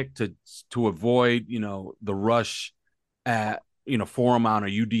round pick to avoid, the rush at, for him on a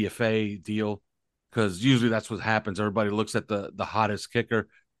UDFA deal, because usually that's what happens. Everybody looks at the hottest kicker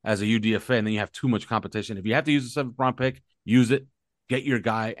as a UDFA, and then you have too much competition. If you have to use a 7th round pick, use it, get your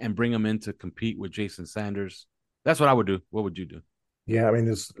guy, and bring him in to compete with Jason Sanders. That's what I would do. What would you do? Yeah, I mean,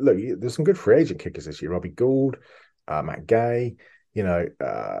 there's some good free agent kickers this year. Robbie Gould, Matt Gay.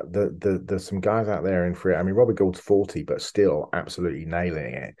 There's some guys out there in free. I mean, Robbie Gould's 40, but still absolutely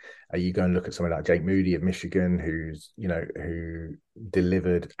nailing it. You go and look at somebody like Jake Moody of Michigan, who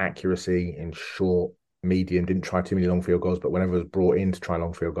delivered accuracy in short, medium, didn't try too many long field goals, but whenever it was brought in to try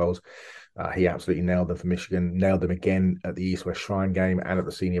long field goals, he absolutely nailed them for Michigan, nailed them again at the East-West Shrine game and at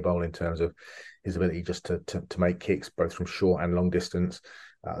the Senior Bowl in terms of his ability just to make kicks both from short and long distance.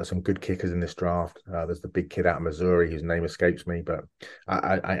 There's some good kickers in this draft. There's the big kid out of Missouri whose name escapes me, but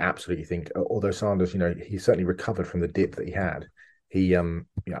I absolutely think, although Sanders, he certainly recovered from the dip that he had.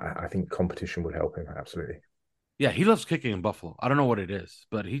 I think competition would help him, absolutely. Yeah, he loves kicking in Buffalo. I don't know what it is,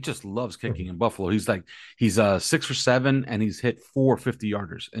 but he just loves kicking in Buffalo. He's 6 for 7, and he's hit 4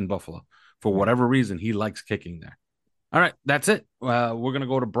 50-yarders in Buffalo. For whatever reason, he likes kicking there. All right, that's it. We're going to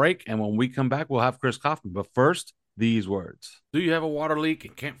go to break, and when we come back, we'll have Chris Kaufman. But first, these words. Do you have a water leak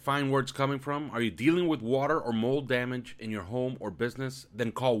and can't find where it's coming from? Are you dealing with water or mold damage in your home or business?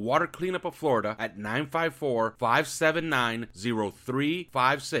 Then call Water Cleanup of Florida at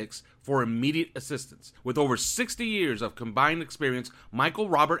 954-579-0356 for immediate assistance. With over 60 years of combined experience, Michael,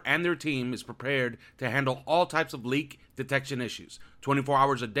 Robert, and their team is prepared to handle all types of leak detection issues, 24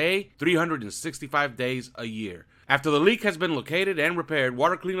 hours a day, 365 days a year. After the leak has been located and repaired,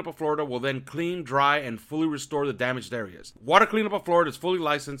 Water Cleanup of Florida will then clean, dry, and fully restore the damaged areas. Water Cleanup of Florida is fully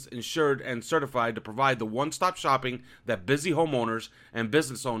licensed, insured, and certified to provide the one-stop shopping that busy homeowners and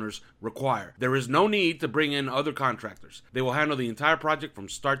business owners require. There is no need to bring in other contractors. They will handle the entire project from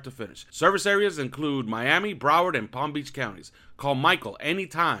start to finish. Service areas include Miami, Broward, and Palm Beach counties. Call Michael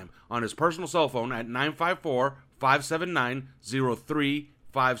anytime on his personal cell phone at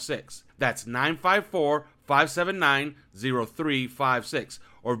 954-579-0356. That's 954-579-0356.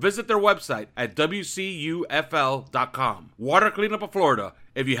 Or visit their website at WCUFL.com. Water Cleanup of Florida.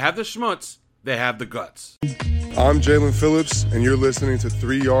 If you have the schmutz, they have the guts. I'm Jalen Phillips, and you're listening to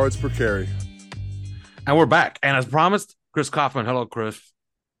 3 Yards Per Carry. And we're back. And as promised, Chris Kaufman. Hello, Chris.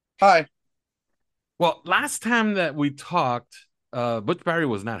 Hi. Well, last time that we talked, Butch Barry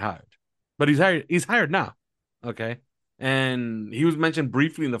was not hired. but he's hired. He's hired now. Okay. And he was mentioned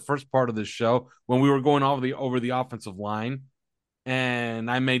briefly in the first part of the show when we were going over the offensive line. And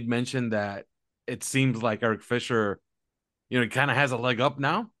I made mention that it seems like Eric Fisher, kind of has a leg up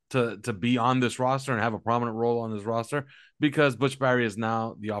now to be on this roster and have a prominent role on this roster because Butch Barry is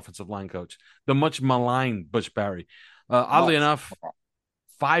now the offensive line coach. The much maligned Butch Barry. Oddly enough,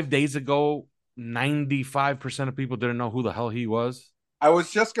 5 days ago, 95% of people didn't know who the hell he was. I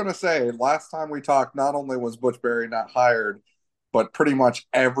was just going to say, last time we talked, not only was Butch Barry not hired, but pretty much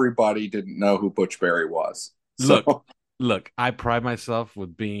everybody didn't know who Butch Barry was. Look, I pride myself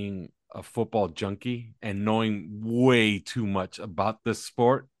with being a football junkie and knowing way too much about this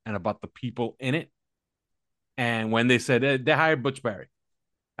sport and about the people in it. And when they said they hired Butch Barry,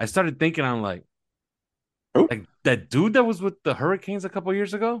 I started thinking, I'm like that dude that was with the Hurricanes a couple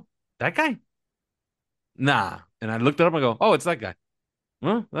years ago, that guy? Nah. And I looked it up and go, oh, it's that guy.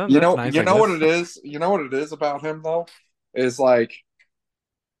 Well, nice, what it is? You know what it is about him though? Is like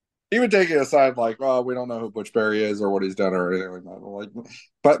he would take it aside like, oh, we don't know who Butch Barry is or what he's done or anything like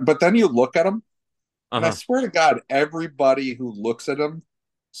that. But then you look at him, and I swear to God, everybody who looks at him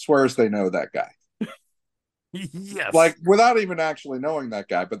swears they know that guy. Yes. Like without even actually knowing that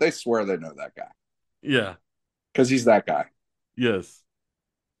guy, but they swear they know that guy. Yeah. Because he's that guy. Yes.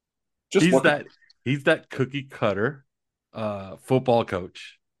 He's that cookie cutter football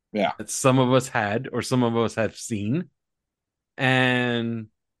coach. Yeah. That some of us had or some of us have seen. And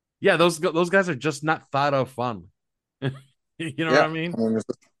yeah, those guys are just not thought of fondly. You know what I mean?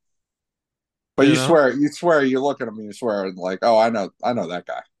 But you swear, you look at him and you swear like, oh, I know that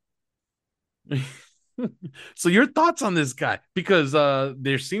guy. So your thoughts on this guy? Because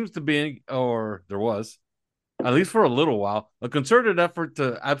there seems to be, or there was, at least for a little while, a concerted effort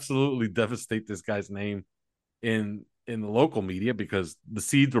to absolutely devastate this guy's name in the local media because the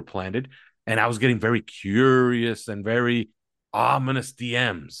seeds were planted, and I was getting very curious and very ominous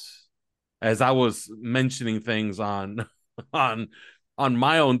DMs as I was mentioning things on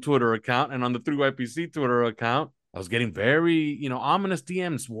my own Twitter account and on the 3YPC Twitter account. I was getting very, ominous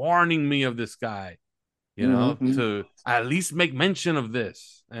DMs warning me of this guy, to at least make mention of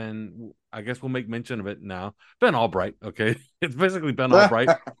this. And I guess we'll make mention of it now. Ben Albright, okay? It's basically Ben Albright,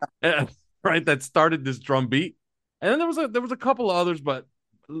 right, that started this drumbeat. And then there was a couple of others, but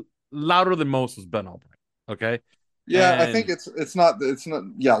louder than most was Ben Albright, okay? Yeah, I think it's not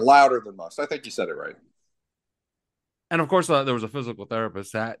louder than most. I think you said it right. And of course, there was a physical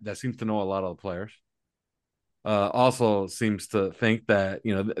therapist that seems to know a lot of the players. Also seems to think that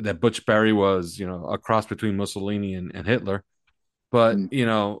that Butch Barry was a cross between Mussolini and Hitler, but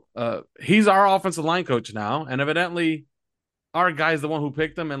he's our offensive line coach now, and evidently our guy's the one who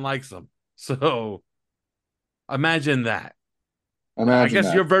picked him and likes him. So imagine that. I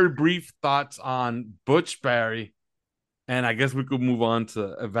guess your very brief thoughts on Butch Barry, and I guess we could move on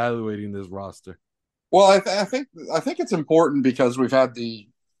to evaluating this roster. Well, I think it's important because we've had the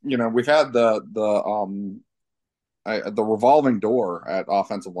revolving door at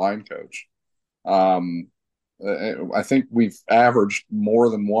offensive line coach. I think we've averaged more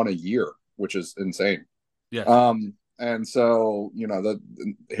than one a year, which is insane. Yeah. And so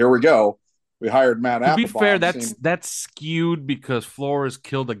here we go. We hired Matt Applebaum. To be fair, that's skewed because Flores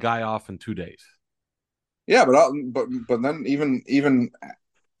killed a guy off in 2 days. Yeah, but then even then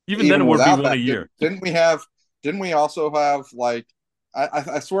it would be one a year. Didn't we also have like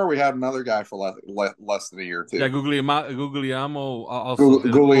I swear we had another guy for less than a year too. Yeah, Guglielmo also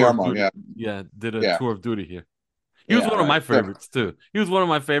did a tour of duty here. He was one of my favorites too. He was one of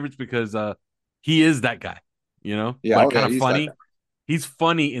my favorites because he is that guy, kind of funny. He's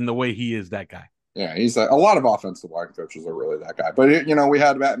funny in the way he is that guy. Yeah, he's a lot of offensive line coaches are really that guy. But we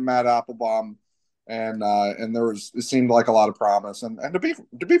had Matt Applebaum, and it seemed like a lot of promise. And to be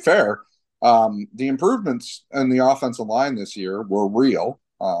fair, the improvements in the offensive line this year were real.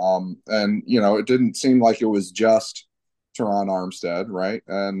 And it didn't seem like it was just Teron Armstead, right?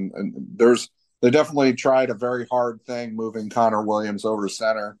 And they definitely tried a very hard thing moving Connor Williams over to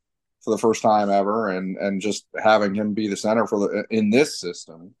center for the first time ever, and just having him be the center in this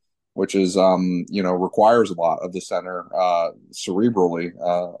system, which is requires a lot of the center cerebrally,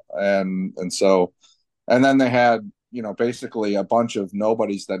 and then they had basically a bunch of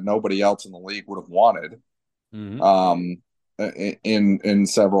nobodies that nobody else in the league would have wanted, in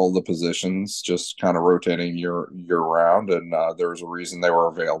several of the positions, just kind of rotating year round, and there was a reason they were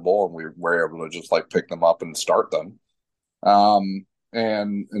available, and we were able to just like pick them up and start them.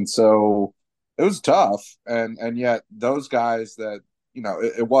 And so it was tough, and yet those guys that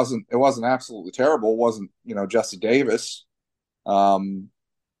it wasn't absolutely terrible. It wasn't Jesse Davis,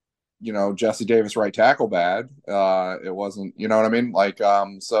 Jesse Davis right tackle bad. It wasn't, you know what I mean? Like,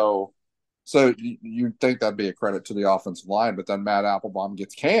 so you'd think that'd be a credit to the offensive line, but then Matt Applebaum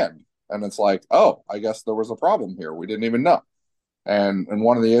gets canned, and it's like, oh, I guess there was a problem here. We didn't even know. And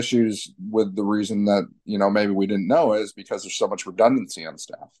one of the issues with the reason that maybe we didn't know is because there's so much redundancy on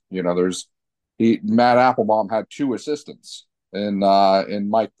staff. Matt Applebaum had two assistants in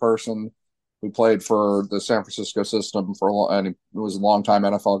Mike Person, who played for the San Francisco system and he was a longtime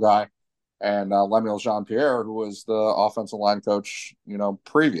NFL guy, and Lemuel Jean-Pierre, who was the offensive line coach,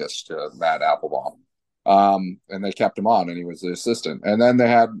 previous to Matt Applebaum. And they kept him on, and he was the assistant. And then they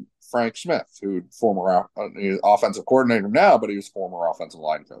had Frank Smith, who former offensive coordinator now, but he was former offensive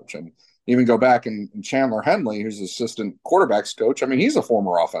line coach. And even go back and Chandler Henley, who's assistant quarterbacks coach. I mean, he's a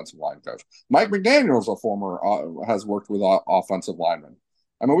former offensive line coach. Mike McDaniel's a former has worked with offensive linemen.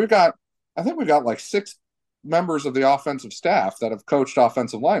 I mean, I think we've got like 6 members of the offensive staff that have coached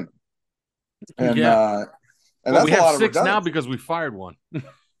offensive linemen. And that's we have 6 now because we fired one.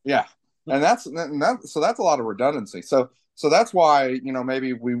 Yeah. And that's a lot of redundancy. So that's why,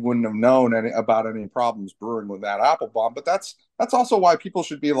 maybe we wouldn't have known about any problems brewing with that Applebaum. But that's also why people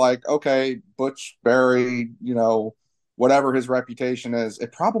should be like, okay, Butch Barry, whatever his reputation is,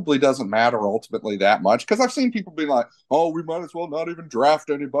 it probably doesn't matter ultimately that much. Because I've seen people be like, oh, we might as well not even draft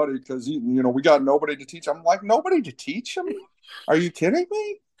anybody because, we got nobody to teach. I'm like, nobody to teach him? Are you kidding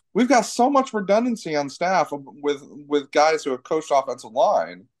me? We've got so much redundancy on staff with guys who have coached offensive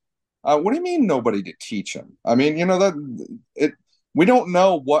line. What do you mean nobody to teach him? I mean, we don't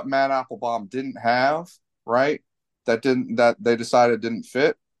know what Matt Applebaum didn't have, right? That they decided didn't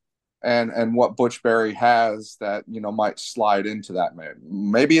fit, and what Butch Barry has that might slide into that.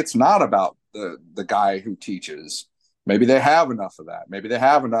 Maybe it's not about the guy who teaches. Maybe they have enough of that. Maybe they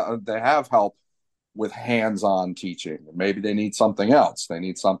have help with hands-on teaching. Maybe they need something else. They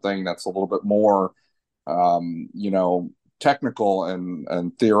need something that's a little bit more, technical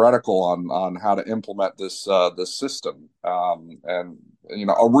and theoretical on how to implement this system, and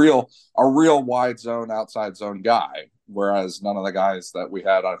a real wide zone, outside zone guy, whereas none of the guys that we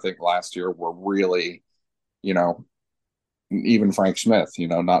had I think last year were really, even Frank Smith,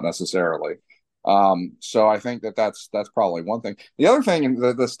 not necessarily. So I think that's probably one thing. The other thing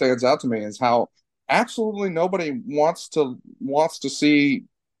that stands out to me is how absolutely nobody wants to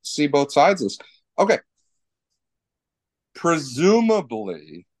see both sides of this. Okay,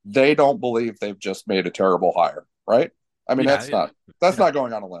 presumably they don't believe they've just made a terrible hire, right? I mean, that's not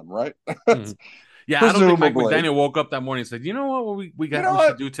going on a limb, right? Yeah, I don't think Mike McDaniel woke up that morning and said, "You know what we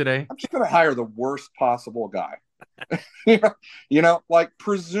should do today? I'm just going to hire the worst possible guy." Like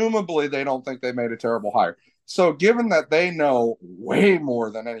presumably they don't think they made a terrible hire. So given that they know way more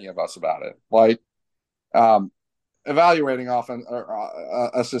than any of us about it, like evaluating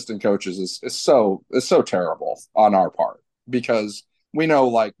assistant coaches is so terrible on our part, because we know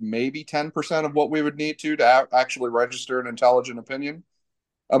like maybe 10% of what we would need to actually register an intelligent opinion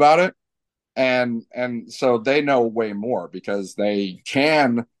about it. And so they know way more because they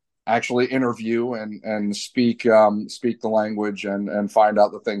can actually interview and speak the language and find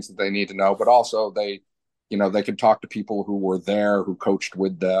out the things that they need to know. But also they can talk to people who were there, who coached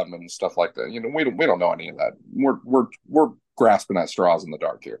with them and stuff like that. We don't know any of that. We're grasping at straws in the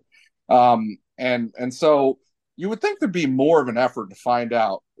dark here. And so you would think there'd be more of an effort to find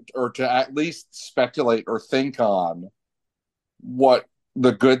out, or to at least speculate or think on what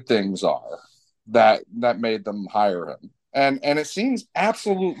the good things are that made them hire him. And it seems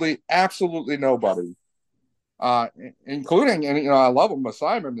absolutely nobody, including, and I love him, but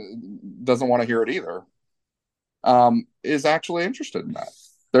Simon doesn't want to hear it either, is actually interested in that.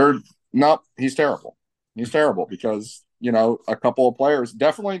 He's terrible. He's terrible because, a couple of players,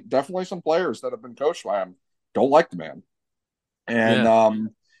 definitely some players that have been coached by him don't like the man. And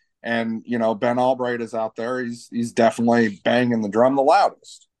Ben Albright is out there. He's definitely banging the drum the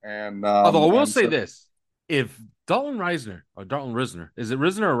loudest. And although I will say this, if Dalton Risner, is it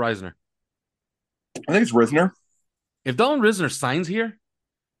Risner or Risner? I think it's Risner. If Dalton Risner signs here,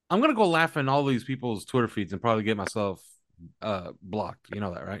 I'm going to go laugh in all these people's Twitter feeds and probably get myself blocked. You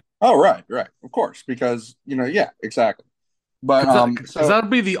know that, right? Oh, right. Of course, because, yeah, exactly. But that'll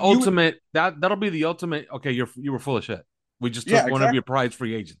be the ultimate. That'll be the ultimate. Okay, you were full of shit. We just took one of your prize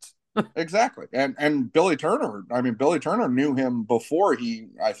free agents. Exactly. And Billy Turner. I mean, Billy Turner knew him before he,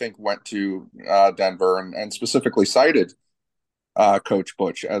 I think, went to Denver and specifically cited Coach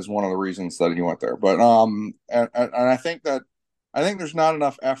Butch as one of the reasons that he went there. But and I think there's not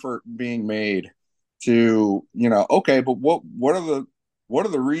enough effort being made to, okay, but what are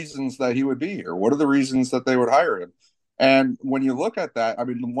the reasons that he would be here? What are the reasons that they would hire him? And when you look at that, I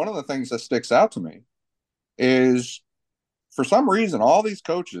mean, one of the things that sticks out to me is, for some reason, all these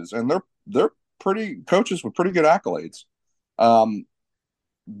coaches, and they're pretty coaches with pretty good accolades,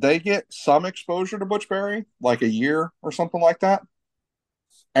 they get some exposure to Butch Berry, like a year or something like that,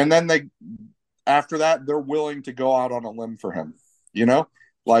 and then after that, they're willing to go out on a limb for him.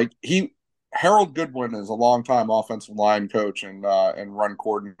 Like Harold Goodwin is a longtime offensive line coach and run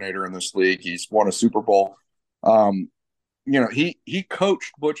coordinator in this league. He's won a Super Bowl. He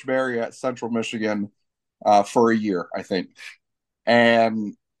coached Butch Berry at Central Michigan for a year, I think,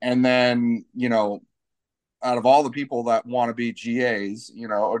 and then out of all the people that want to be GAs,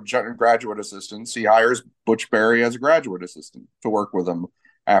 or graduate assistants, he hires Butch Berry as a graduate assistant to work with him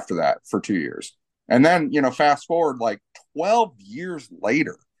after that for 2 years. And then, fast forward like 12 years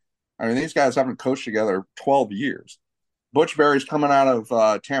later. I mean, these guys haven't coached together 12 years. Butch Berry's coming out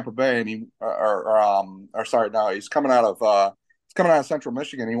of Tampa Bay, and he's coming out of Central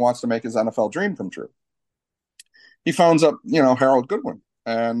Michigan. He wants to make his NFL dream come true. He phones up, Harold Goodwin,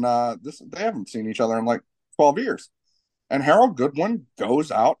 and they haven't seen each other in like 12 years. And Harold Goodwin goes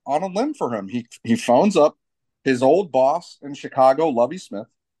out on a limb for him. He phones up his old boss in Chicago, Lovie Smith,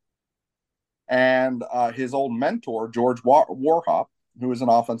 and his old mentor, George Warhop, who was an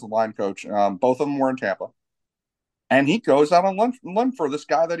offensive line coach. Both of them were in Tampa. And he goes out on limb for this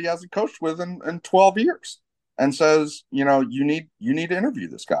guy that he hasn't coached with in 12 years and says, you need to interview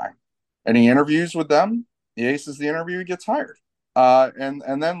this guy. And he interviews with them. He aces the interview. He gets hired.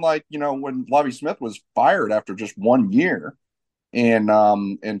 And then, when Lovie Smith was fired after just 1 year in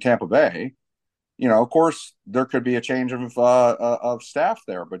Tampa Bay, of course, there could be a change of staff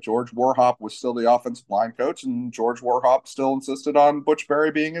there. But George Warhop was still the offensive line coach, and George Warhop still insisted on Butch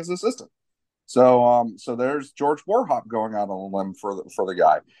Berry being his assistant. So there's George Warhop going out on a limb for the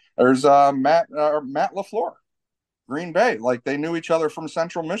guy. There's Matt LaFleur, Green Bay. Like, they knew each other from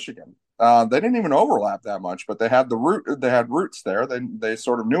Central Michigan. They didn't even overlap that much, but they had roots there. They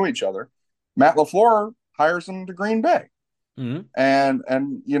sort of knew each other. Matt LaFleur hires him to Green Bay. Mm-hmm.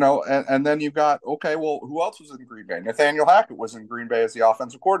 And then you've got, okay, well, who else was in Green Bay? Nathaniel Hackett was in Green Bay as the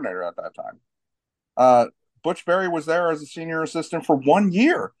offensive coordinator at that time. Butch Berry was there as a senior assistant for 1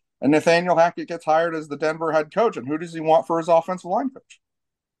 year. And Nathaniel Hackett gets hired as the Denver head coach. And who does he want for his offensive line coach?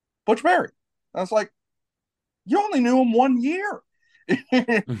 Butch Berry. And I was like, you only knew him 1 year, and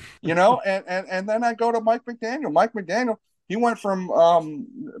then I go to Mike McDaniel. Mike McDaniel, he went from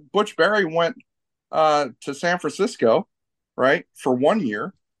Butch Berry went to San Francisco, right, for 1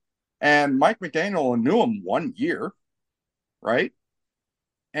 year. And Mike McDaniel knew him 1 year, right?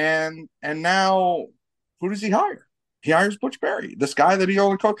 And now who does he hire? He hires Butch Berry, this guy that he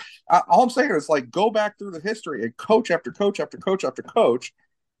only coached. All I'm saying is, go back through the history, and coach after coach after coach after coach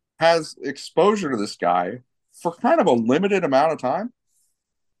has exposure to this guy for kind of a limited amount of time,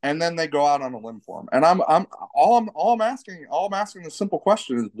 and then they go out on a limb for him. And I'm asking the simple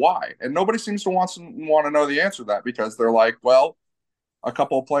question is why? And nobody seems to want to know the answer to that, because they're like, well, a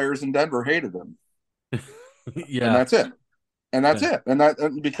couple of players in Denver hated him. Yeah. And that's it.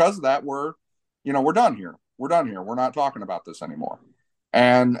 And because of that, we're done here. We're done here. We're not talking about this anymore.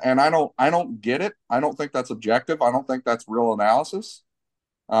 And I don't get it. I don't think that's objective. I don't think that's real analysis.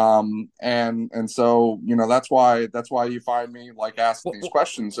 And so, that's why you find me asking these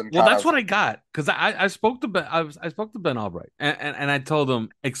questions. And that's what I got. Cause I spoke to Ben, I spoke to Ben Albright and I told him,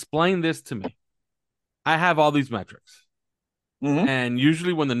 explain this to me. I have all these metrics, mm-hmm. and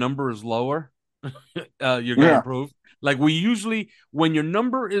usually when the number is lower, you're going to improve. Like, when your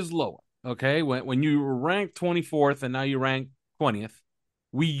number is lower, okay, when you were ranked 24th and now you rank 20th,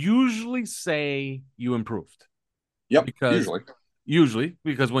 we usually say you improved. Yep. Usually,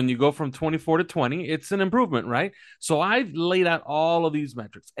 because when you go from 24 to 20, it's an improvement, right? So I've laid out all of these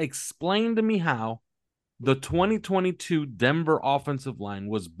metrics. Explain to me how the 2022 Denver offensive line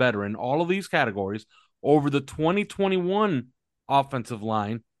was better in all of these categories over the 2021 offensive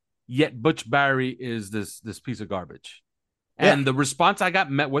line, yet Butch Berry is this piece of garbage. Yeah. And the response I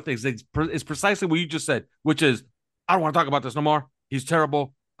got met with is precisely what you just said, which is, I don't want to talk about this no more. He's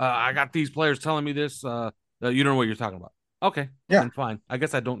terrible. I got these players telling me this. You don't know what you're talking about. Okay, yeah, fine. I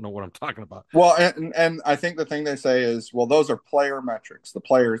guess I don't know what I'm talking about. Well, and I think the thing they say is, well, those are player metrics. The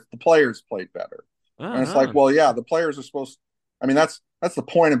players played better. Uh-huh. And it's like, well, yeah, the players are supposed. I mean, that's the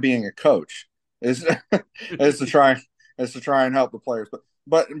point of being a coach is to try and help the players.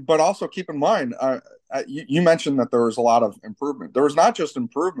 But also keep in mind, you mentioned that there was a lot of improvement. There was not just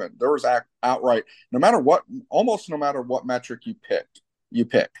improvement. There was outright, almost no matter what metric you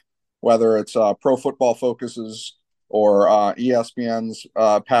pick, whether it's Pro Football Focus's or ESPN's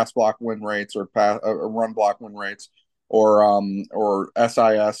pass block win rates or run block win rates, or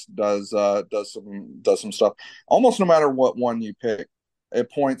SIS does some stuff. Almost no matter what one you pick, it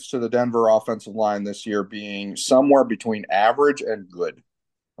points to the Denver offensive line this year being somewhere between average and good,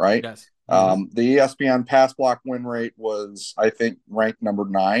 right? Yes. The ESPN pass block win rate was, I think, ranked number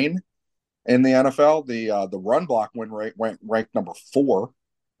 9 in the NFL. The run block win rate went ranked number 4,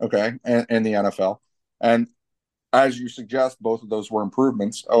 okay, in the NFL. And as you suggest, both of those were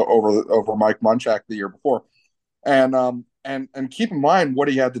improvements over Mike Munchak the year before. And keep in mind what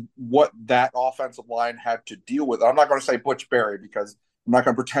that offensive line had to deal with. I'm not going to say Butch Berry because I'm not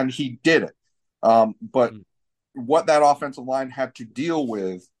going to pretend he did it. But what that offensive line had to deal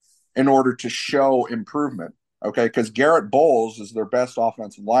with in order to show improvement. Okay, because Garrett Bowles is their best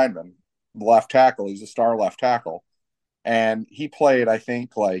offensive lineman, the left tackle. He's a star left tackle, and he played, I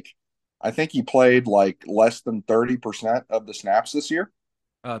think he played like less than 30% of the snaps this year.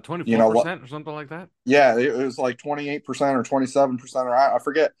 24% or something like that. Yeah, it was like 28% or 27%, or I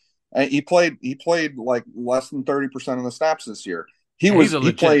forget. And he played like less than 30% of the snaps this year. He's a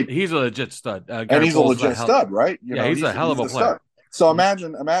legit stud. And he's a legit stud, right? He's a hell of a player. Stud. So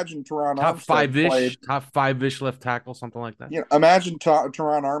imagine Teron top Armstead top five-ish left tackle, something like that. Imagine Teron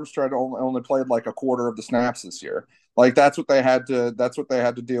Armstead only played like a quarter of the snaps this year. Like that's what they had to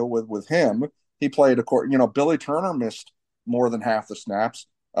deal with him. He played Billy Turner missed more than half the snaps.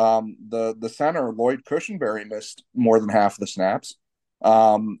 The center Lloyd Cushenberry missed more than half the snaps.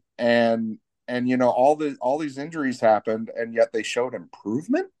 And all these injuries happened, and yet they showed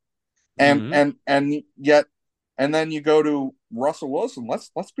improvement. And then you go to Russell Wilson.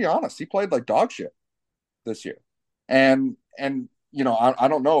 Let's be honest, he played like dog shit this year. And I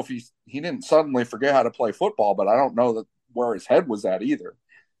don't know if he didn't suddenly forget how to play football, but I don't know that where his head was at either.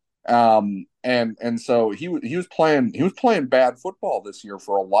 And so he was playing bad football this year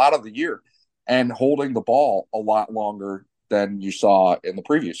for a lot of the year and holding the ball a lot longer than you saw in the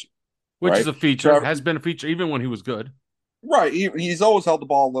previous year. Which right? is a feature, has been a feature even when he was good. Right. He's always held the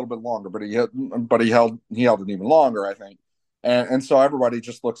ball a little bit longer, but he held it even longer, I think. And so everybody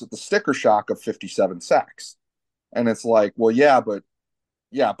just looks at the sticker shock of 57 sacks. And it's like, well, but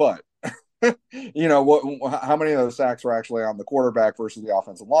how many of those sacks were actually on the quarterback versus the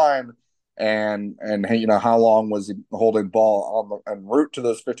offensive line? And how long was he holding ball en route to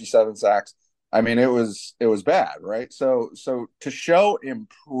those 57 sacks? I mean, it was bad, right? So to show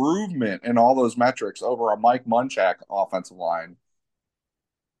improvement in all those metrics over a Mike Munchak offensive line,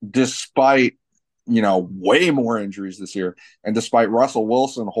 despite way more injuries this year, and despite Russell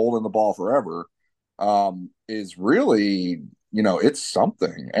Wilson holding the ball forever, is really it's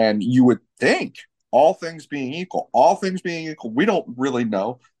something. And you would think, all things being equal, we don't really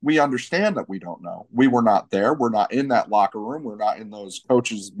know. We understand that we don't know. We were not there. We're not in that locker room. We're not in those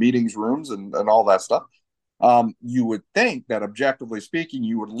coaches' meetings rooms and all that stuff. You would think that objectively speaking,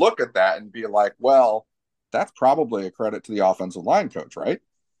 you would look at that and be like, well, that's probably a credit to the offensive line coach, right?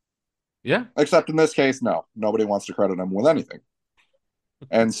 Yeah. Except in this case, no, nobody wants to credit him with anything.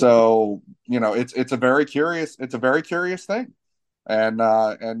 And so, it's a very curious thing.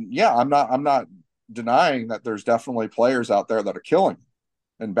 And yeah, I'm not denying that there's definitely players out there that are killing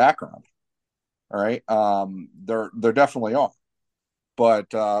in background. All right. There definitely are.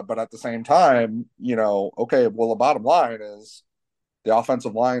 But at the same time, okay, well, the bottom line is the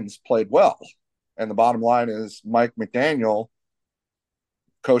offensive line's played well. And the bottom line is Mike McDaniel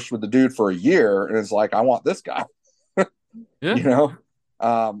coached with the dude for a year and is like, I want this guy. Yeah.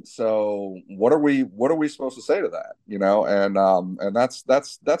 So what are we supposed to say to that? And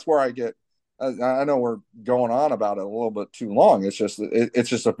that's where I get. I know we're going on about it a little bit too long. It's just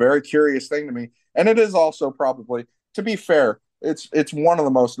a very curious thing to me, and it is also probably, to be fair, it's one of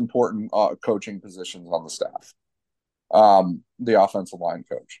the most important coaching positions on the staff. The offensive line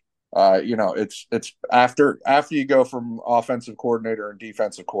coach. It's after you go from offensive coordinator and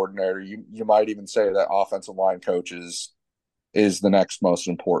defensive coordinator, you might even say that offensive line coach is the next most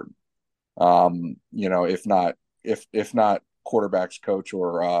important. If not quarterback's coach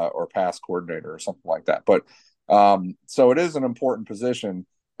or pass coordinator or something like that. But so it is an important position,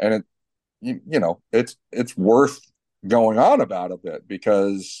 and it's worth going on about a bit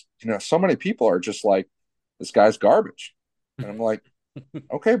because so many people are just like, this guy's garbage, and I'm like,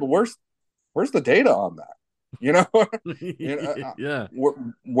 okay, but where's the data on that? Yeah.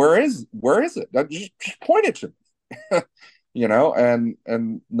 Where is it? Just point it to me.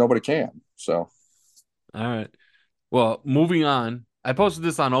 And nobody can. So, all right. Well, moving on. I posted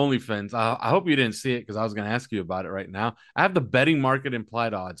this on OnlyFans. I hope you didn't see it because I was going to ask you about it right now. I have the betting market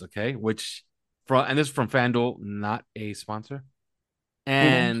implied odds, okay? And this is from FanDuel, not a sponsor.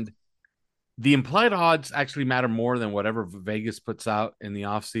 And The implied odds actually matter more than whatever Vegas puts out in the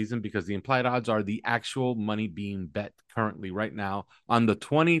offseason, because the implied odds are the actual money being bet currently right now on the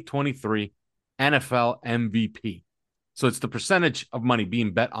 2023 NFL MVP. So it's the percentage of money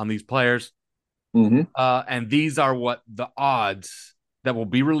being bet on these players. And these are what the odds that will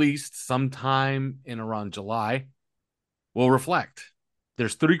be released sometime in around July will reflect.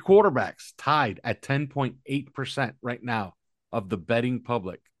 There's 3 quarterbacks tied at 10.8% right now of the betting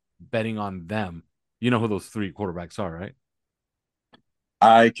public betting on them. You know who those 3 quarterbacks are, right?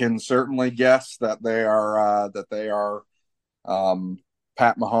 I can certainly guess that they are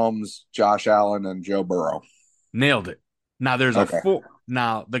Pat Mahomes, Josh Allen, and Joe Burrow. Nailed it. Now there's a 4.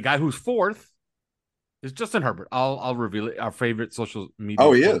 Now the guy who's 4th is Justin Herbert. I'll reveal it. Our favorite social media.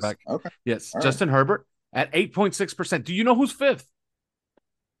 Oh, he is. Okay. Yes, all Justin Herbert at 8.6%. Do you know who's 5th?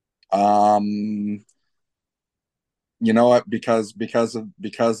 You know what? Because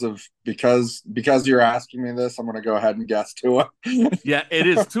you're asking me this, I'm going to go ahead and guess Tua. Yeah, it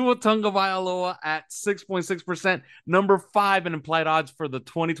is Tua Tagovailoa at 6.6%, number 5 in implied odds for the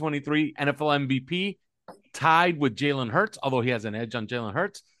 2023 NFL MVP, tied with Jalen Hurts, although he has an edge on Jalen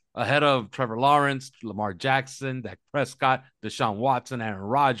Hurts, ahead of Trevor Lawrence, Lamar Jackson, Dak Prescott, Deshaun Watson, Aaron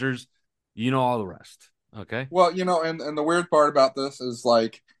Rodgers. You know all the rest. Okay. Well, and the weird part about this is,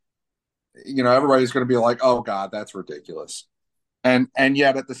 like, everybody's going to be like, oh God, that's ridiculous. And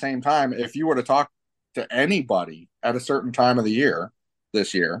yet at the same time, if you were to talk to anybody at a certain time of the year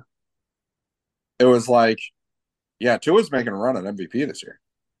this year, it was like, yeah, Tua's making a run at MVP this year.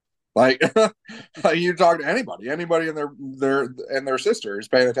 Like, you talk to anybody and their sister is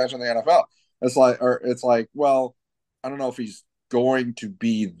paying attention to the NFL. It's like, well, I don't know if he's going to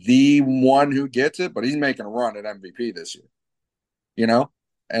be the one who gets it, but he's making a run at MVP this year,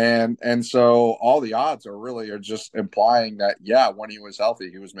 And so all the odds are just implying that, yeah, when he was healthy,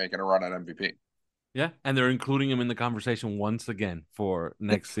 he was making a run at MVP. Yeah, and they're including him in the conversation once again for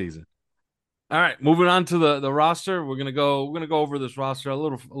next season. All right, moving on to the roster. We're gonna go over this roster a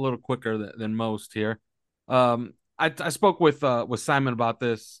little quicker than most here. I spoke with Simon about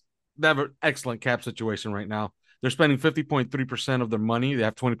this. They have an excellent cap situation right now. They're spending 50.3% of their money. They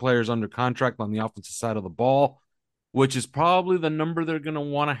have 20 players under contract on the offensive side of the ball, which is probably the number they're going to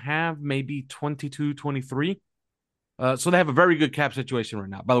want to have, maybe 22, 23. So they have a very good cap situation right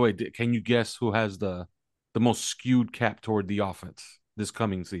now. By the way, can you guess who has the most skewed cap toward the offense this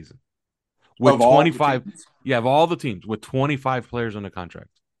coming season? With 25, of all the teams, with 25 players under contract.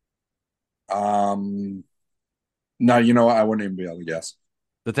 No, I wouldn't even be able to guess.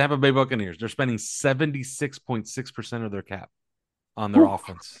 The Tampa Bay Buccaneers, they're spending 76.6% of their cap on their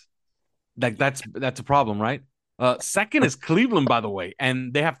offense. That's a problem, right? Second is Cleveland, by the way,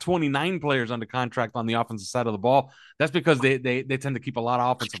 and they have 29 players under contract on the offensive side of the ball. That's because they tend to keep a lot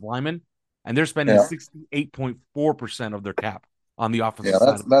of offensive linemen, and they're spending 68.4% of their cap on the offensive side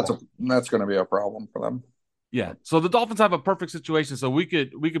of the ball. That's going to be a problem for them. Yeah, so the Dolphins have a perfect situation, so we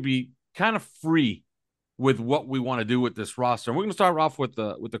could be kind of free with what we want to do with this roster. And we're going to start off with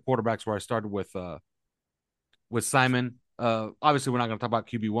the quarterbacks, where I started with Simon. Obviously, we're not going to talk about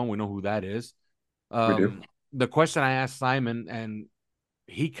QB1. We know who that is. We do. The question I asked Simon, and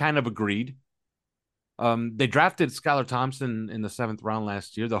he kind of agreed. They drafted Skylar Thompson in the 7th round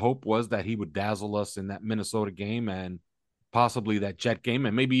last year. The hope was that he would dazzle us in that Minnesota game and possibly that Jet game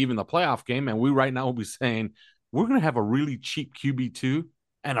and maybe even the playoff game. And we right now will be saying we're going to have a really cheap QB2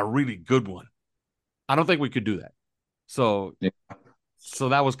 and a really good one. I don't think we could do that. So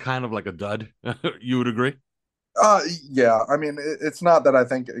that was kind of like a dud. You would agree? Yeah. I mean, it's not that I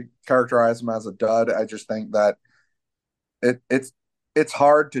think characterize him as a dud. I just think that it's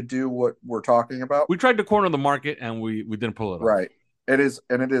hard to do what we're talking about. We tried to corner the market and we didn't pull it off. Right. It is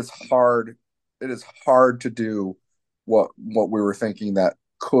hard. It is hard to do what we were thinking that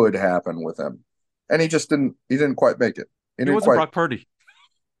could happen with him. And he didn't quite make it. He wasn't Brock Purdy.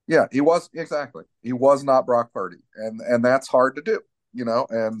 Yeah, he was. Exactly. He was not Brock Purdy. And that's hard to do,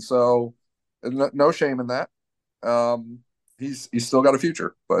 and so no shame in that. He's still got a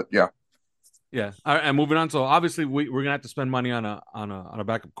future, but yeah. Yeah. All right, and moving on. So obviously we're gonna have to spend money on a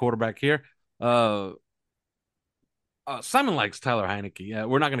backup quarterback here. Simon likes Tyler Heinicke. Yeah,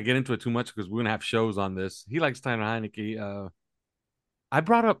 we're not gonna get into it too much because we're gonna have shows on this. He likes Tyler Heinicke. I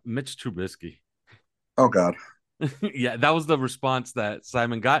brought up Mitch Trubisky. Oh God. Yeah, that was the response that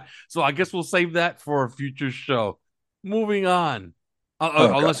Simon got. So I guess we'll save that for a future show. Moving on.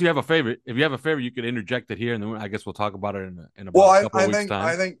 Unless you have a favorite. If you have a favorite, you could interject it here, and then I guess we'll talk about it in about a couple of weeks' time.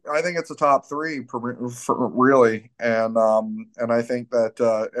 I think it's a top 3 for really, and I think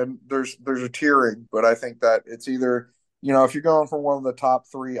that and there's a tiering, but I think that it's either if you're going for one of the top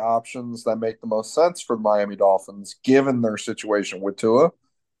three options that make the most sense for the Miami Dolphins, given their situation with Tua,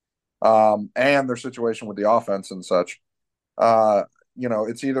 and their situation with the offense and such,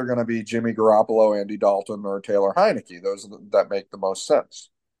 it's either going to be Jimmy Garoppolo, Andy Dalton, or Taylor Heineke. Those that make the most sense.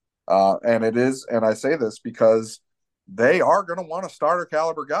 And I say this because they are going to want a starter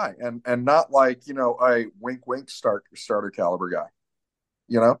caliber guy, and not like a wink wink starter caliber guy,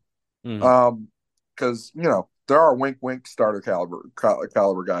 because there are wink wink starter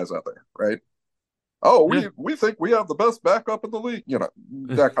caliber guys out there, right? Oh, we think we have the best backup in the league,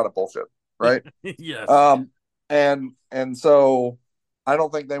 that kind of bullshit, right? Yes. And so I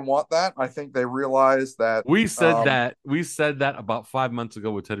don't think they want that. I think they realize that we said that about 5 months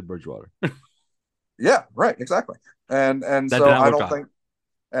ago with Teddy Bridgewater. Yeah, right, exactly. And that so I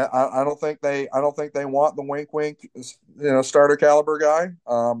don't think they want the wink wink starter caliber guy.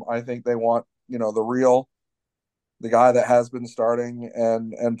 I think they want the guy that has been starting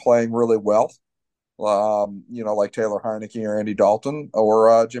and playing really well. Like Taylor Heineke or Andy Dalton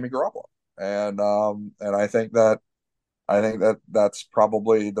or Jimmy Garoppolo. And I think that's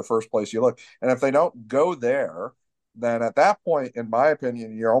probably the first place you look. And if they don't go there, then at that point, in my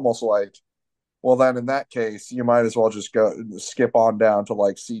opinion, you're almost like, well, then in that case, you might as well just skip on down to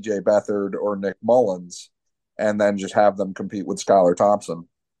like CJ Beathard or Nick Mullins, and then just have them compete with Skylar Thompson,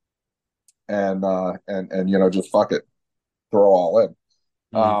 and just fuck it, throw all in.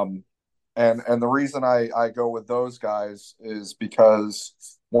 And the reason I go with those guys is because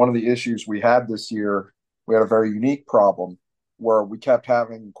one of the issues we had this year, we had a very unique problem where we kept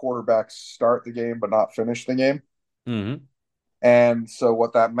having quarterbacks start the game but not finish the game. Mm-hmm. And so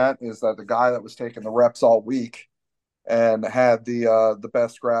what that meant is that the guy that was taking the reps all week and had the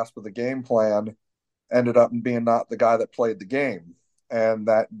best grasp of the game plan ended up being not the guy that played the game. And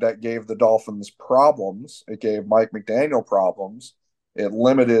that gave the Dolphins problems. It gave Mike McDaniel problems. It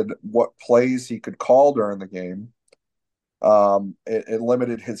limited what plays he could call during the game. It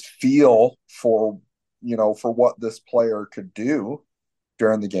limited his feel for what this player could do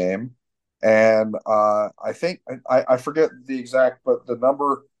during the game. And I think I forget the exact, but the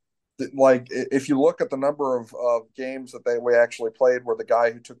number, like if you look at the number of games that we actually played where the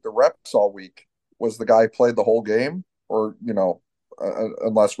guy who took the reps all week was the guy who played the whole game, or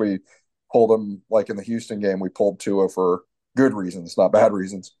unless we pulled him, like in the Houston game, we pulled Tua for good reasons, not bad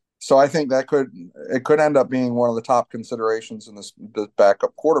reasons. So I think it could end up being one of the top considerations in this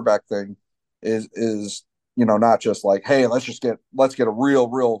backup quarterback thing is not just like, hey, let's get a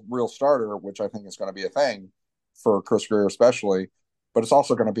real starter, which I think is going to be a thing for Chris Grier especially, but it's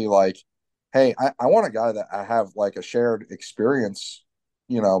also going to be like, hey, I want a guy that I have like a shared experience,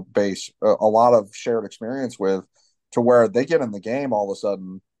 base, a lot of shared experience with, to where they get in the game all of a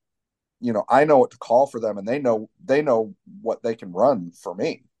sudden, I know what to call for them, and they know what they can run for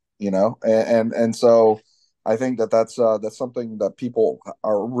me, and so I think that's something that people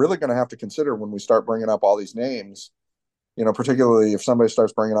are really going to have to consider when we start bringing up all these names, particularly if somebody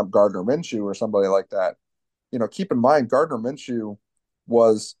starts bringing up Gardner Minshew or somebody like that. Keep in mind, Gardner Minshew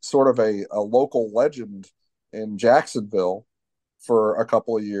was sort of a local legend in Jacksonville for a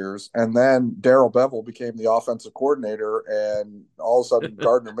couple of years, and then Darrell Bevell became the offensive coordinator, and all of a sudden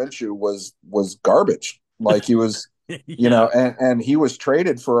Gardner Minshew was garbage. Like he was, and he was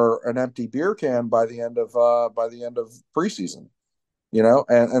traded for an empty beer can by the end of preseason,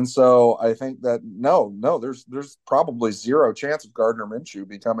 and so I think that no, there's probably zero chance of Gardner Minshew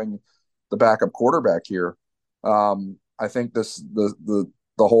becoming the backup quarterback here. I think the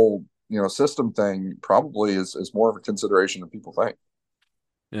whole system thing probably is more of a consideration than people think.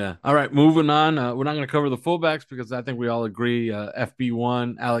 Yeah. All right. Moving on. We're not going to cover the fullbacks because I think we all agree.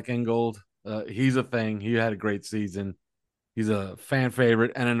 FB1, Alec Ingold, he's a thing. He had a great season. He's a fan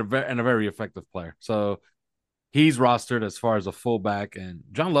favorite and a very effective player. So he's rostered as far as a fullback. And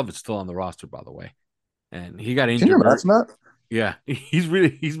John Love is still on the roster, by the way. And he got injured. That's not. Yeah, he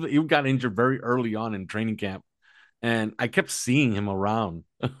got injured very early on in training camp. And I kept seeing him around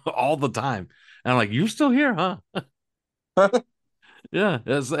all the time. And I'm like, you still here, huh? Yeah,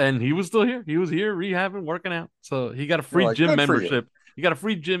 and he was still here. He was here rehabbing, working out. So he got a free gym membership. He got a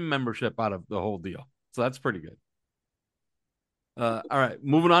free gym membership out of the whole deal. So that's pretty good. All right,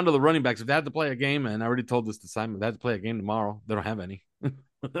 moving on to the running backs. If they had to play a game, and I already told this to Simon, they had to play a game tomorrow. They don't have any.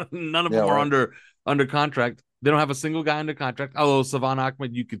 None of them are under contract. They don't have a single guy under contract. Although Salvon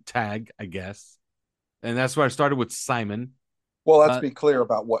Ahmed, you could tag, I guess. And that's where I started with Simon. Well, let's be clear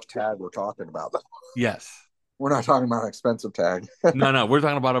about what tag we're talking about. Yes. We're not talking about an expensive tag. No, we're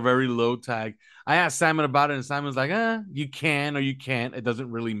talking about a very low tag. I asked Simon about it, and Simon's like, you can or you can't. It doesn't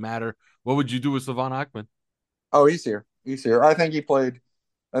really matter. What would you do with Salvon Ahmed? Oh, he's here. He's here. I think he played.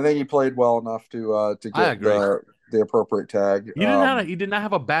 I think he played well enough to I get agree. the appropriate tag. He did not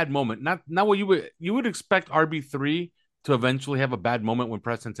have a bad moment. Not what you would expect RB3 to eventually have a bad moment when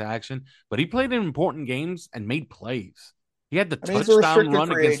pressed into action, but he played in important games and made plays. He had the I mean, he's a touchdown restricted run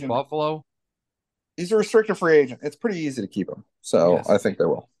free against agent. Buffalo. He's a restricted free agent. It's pretty easy to keep him. So Yes. I think they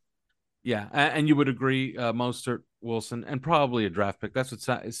will. Yeah, and you would agree, Mostert, Wilson, and probably a draft pick. That's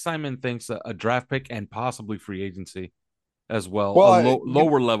what Simon thinks, a draft pick and possibly free agency as well. Well,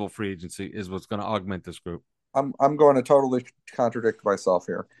 Lower level free agency is what's going to augment this group. I'm going to totally contradict myself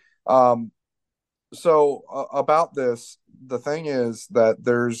here. So about this, the thing is that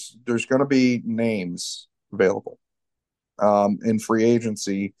there's going to be names available in free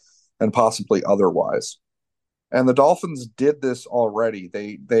agency and possibly otherwise. And the Dolphins did this already.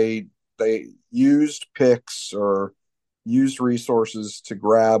 They used picks or used resources to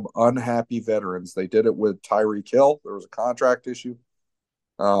grab unhappy veterans. They did it with Tyreek Hill. There was a contract issue.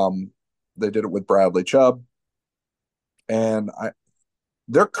 They did it with Bradley Chubb. And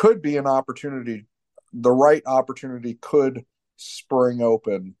there could be an opportunity. The right opportunity could spring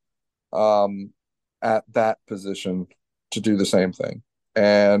open at that position to do the same thing.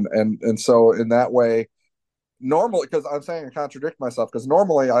 And so in that way, normally, because I'm saying I contradict myself, because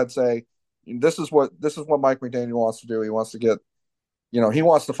normally I'd say this is what Mike McDaniel wants to do. He wants to get, he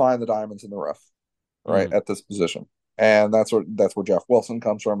wants to find the diamonds in the rough, right, at this position. And that's where Jeff Wilson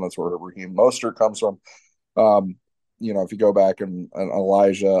comes from. That's where Raheem Mostert comes from. If you go back and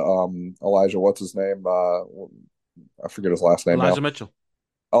Elijah, what's his name? I forget his last name. Elijah Mitchell.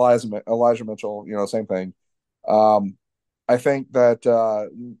 Elijah Mitchell. Same thing. I think that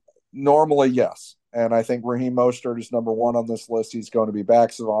normally, yes. And I think Raheem Mostert is number one on this list. He's going to be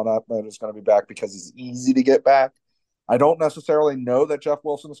back. Savon Ahmed is going to be back because he's easy to get back. I don't necessarily know that Jeff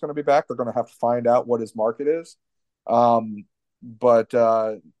Wilson is going to be back. They're going to have to find out what his market is. But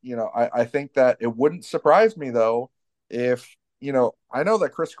I think that it wouldn't surprise me, though, if, I know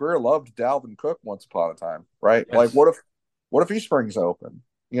that Chris Greer loved Dalvin Cook once upon a time, right? Yes. Like, what if he springs open,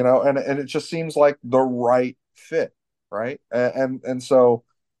 and it just seems like the right fit, right? And so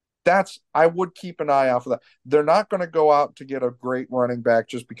I would keep an eye out for that. They're not going to go out to get a great running back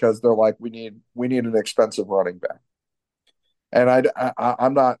just because they're like, we need an expensive running back. And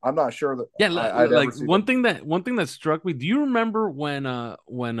I'm not sure that. Yeah, like one thing that struck me. Do you remember when Mike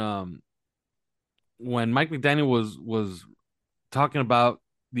McDaniel was talking about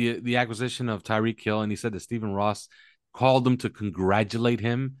the acquisition of Tyreek Hill, and he said that Stephen Ross called him to congratulate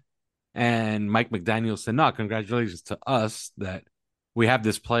him, and Mike McDaniel said, "No, congratulations to us that we have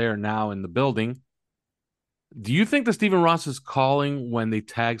this player now in the building." Do you think that Stephen Ross is calling when they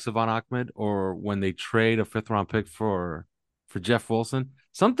tag Savon Ahmed or when they trade a 5th-round pick for Jeff Wilson?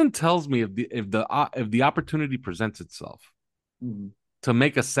 Something tells me if the opportunity presents itself to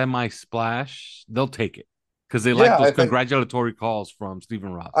make a semi splash, they'll take it because they like those congratulatory calls from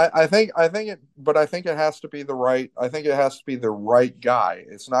Stephen Ross. I think it has to be the right. I think it has to be the right guy.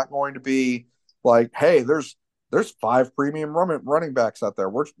 It's not going to be like, hey, there's 5 premium running backs out there.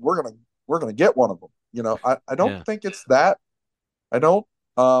 We're gonna get one of them. I don't think it's that. I don't.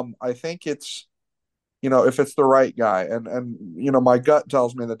 I think it's, if it's the right guy, and my gut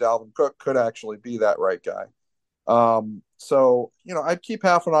tells me that Dalvin Cook could actually be that right guy. So I'd keep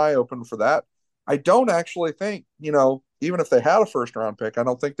half an eye open for that. I don't actually think, even if they had a 1st-round pick, I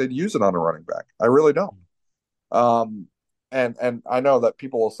don't think they'd use it on a running back. I really don't. And I know that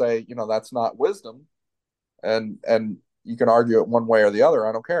people will say, that's not wisdom. And you can argue it one way or the other.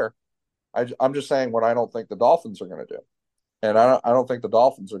 I don't care. I'm just saying what I don't think the Dolphins are going to do. And I don't think the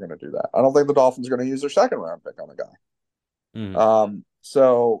Dolphins are going to do that. I don't think the Dolphins are going to use their 2nd-round pick on a guy.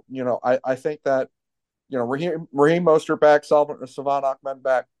 So, I think that, Raheem Mostert back, Savon Ahmed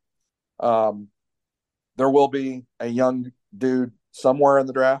back. There will be a young dude somewhere in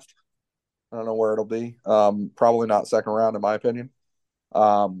the draft. I don't know where it'll be. Probably not 2nd round, in my opinion.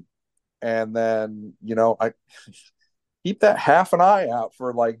 And then, I keep that half an eye out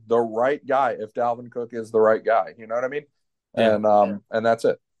for like the right guy if Dalvin Cook is the right guy. You know what I mean? Yeah. And that's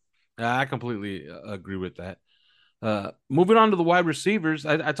it. I completely agree with that. Moving on to the wide receivers,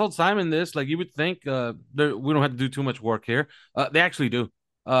 I told Simon this. Like, you would think we don't have to do too much work here. They actually do.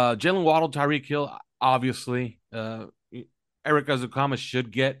 Jalen Waddle, Tyreek Hill, obviously. Eric Azukama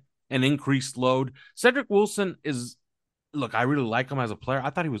should get an increased load. Cedric Wilson look, I really like him as a player.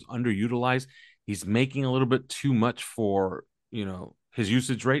 I thought he was underutilized. He's making a little bit too much for, his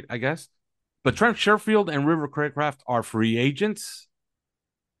usage rate, I guess. But Trent Sherfield and River Craycraft are free agents.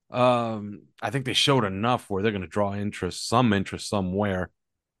 I think they showed enough where they're going to draw some interest somewhere.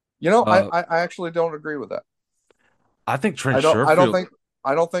 I actually don't agree with that. I think Trent I don't. Sherfield. I don't think.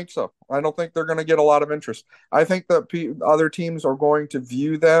 I don't think so. I don't think they're going to get a lot of interest. I think that other teams are going to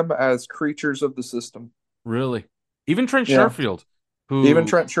view them as creatures of the system. Really, even Trent Yeah. Sherfield, Even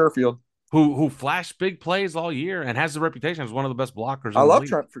Trent Sherfield. who flashed big plays all year and has the reputation as one of the best blockers. I in the love league.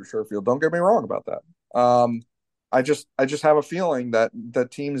 Trent Sherfield. Don't get me wrong about that. I just have a feeling that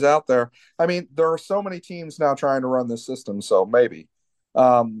teams out there. I mean, there are so many teams now trying to run this system, so maybe.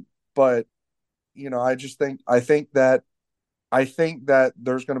 But I think that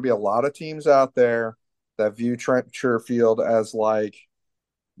there's going to be a lot of teams out there that view Trent Sherfield as like,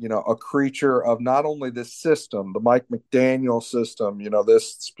 a creature of not only this system, the Mike McDaniel system,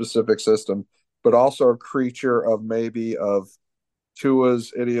 this specific system, but also a creature of maybe of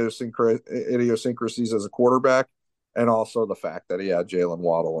Tua's idiosyncrasies as a quarterback, and also the fact that he had Jalen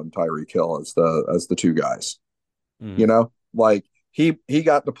Waddle and Tyreek Hill as the two guys. Mm-hmm. Like he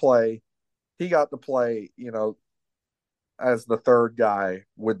got to play, as the third guy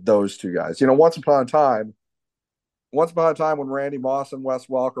with those two guys. Once upon a time when Randy Moss and Wes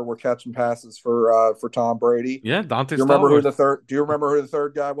Welker were catching passes for Tom Brady. Yeah, Dante Do you remember who the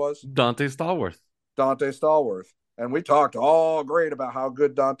third guy was? Dante Stallworth. And we talked all great about how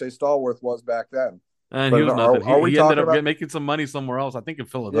good Dante Stallworth was back then. And he was nothing. He ended up making some money somewhere else, I think in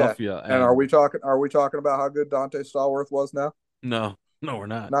Philadelphia. Yeah. And are we talking about how good Dante Stallworth was now? No, we're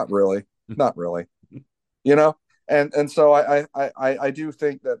not. Not really. Not really. And so I do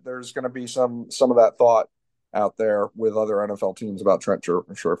think that there's going to be some of that thought out there with other NFL teams about Trent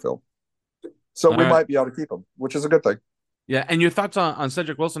Sherfield. So we might be able to keep him, which is a good thing. Yeah, and your thoughts on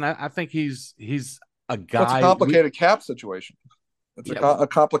Cedric Wilson? I think he's a guy. It's a complicated cap situation. It's a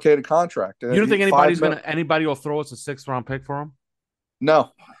complicated contract. You don't think anybody will throw us a 6th-round pick for him?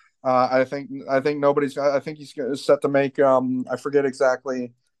 No, I think nobody's. I think he's set to make. I forget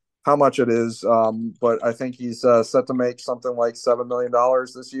exactly how much it is, but I think he's set to make something like $7 million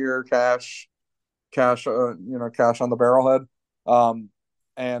this year, cash on the barrelhead.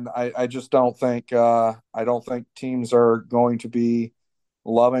 And I just don't think teams are going to be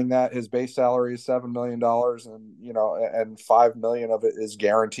loving that. His base salary is $7 million, and $5 million of it is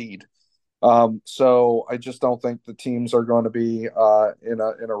guaranteed. So I just don't think the teams are going to be in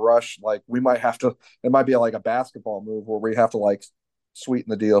a rush. Like we might have to. It might be like a basketball move where we have to like sweeten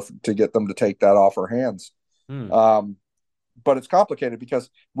the deal to get them to take that off our hands. But it's complicated because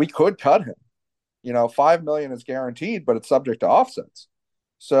we could cut him. $5 million is guaranteed, but it's subject to offsets.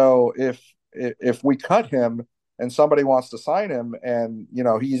 So if we cut him and somebody wants to sign him, and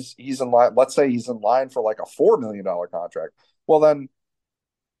he's in line, let's say he's in line for like a $4 million contract, well then,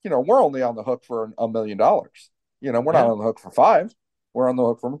 we're only on the hook for $1 million. We're not on the hook for 5. We're on the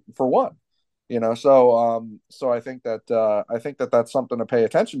hook for 1. So I think that that's something to pay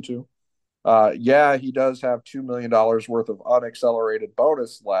attention to. He does have $2 million worth of unaccelerated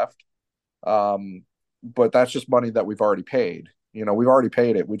bonus left. But that's just money that we've already paid. We've already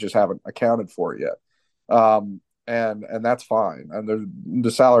paid it. We just haven't accounted for it yet. And that's fine. And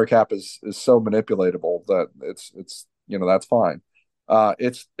the salary cap is so manipulatable that it's that's fine.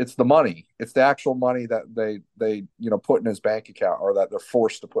 It's the money. It's the actual money that they put in his bank account, or that they're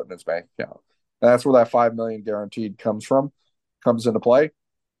forced to put in his bank account. And that's where that $5 million guaranteed comes into play.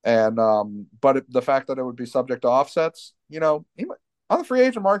 And but the fact that it would be subject to offsets, he might, on the free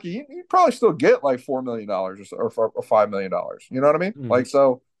agent market, you'd probably still get like $4 million or $5 million. You know what I mean? Mm-hmm. Like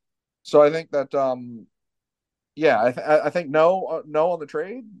so I think that I think no on the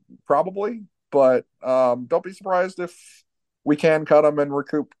trade probably, but don't be surprised if we can cut him and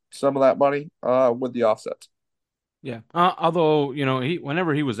recoup some of that money with the offsets. Yeah. Although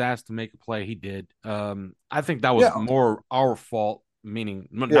whenever he was asked to make a play, he did. I think that was more our fault. Meaning,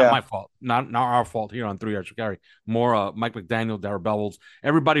 not my fault, not our fault here on 3 Yards Per Carry. More Mike McDaniel, Darrell Bevels,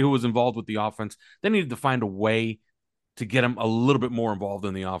 everybody who was involved with the offense. They needed to find a way to get him a little bit more involved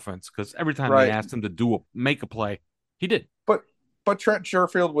in the offense, because every time they asked him to make a play, he did. But Trent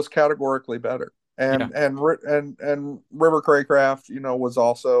Sherfield was categorically better, and River Craycraft, was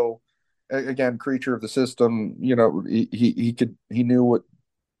also again creature of the system. He knew what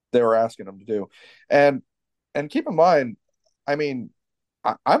they were asking him to do, and keep in mind. I mean,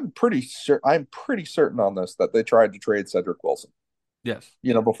 I'm pretty certain on this that they tried to trade Cedric Wilson. Yes.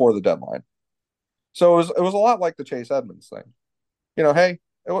 Before the deadline. So it was a lot like the Chase Edmonds thing. Hey,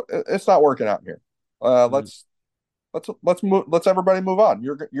 it's not working out here. Let's everybody move on.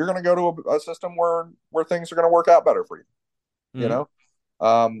 You're going to go to a system where things are going to work out better for you.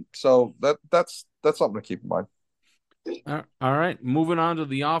 So that's something to keep in mind. All right, moving on to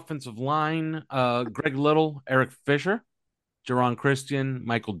the offensive line. Greg Little, Eric Fisher. Jaron Christian,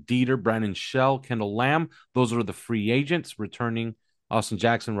 Michael Dieter, Brandon Shell, Kendall Lamb. Those are the free agents returning. Austin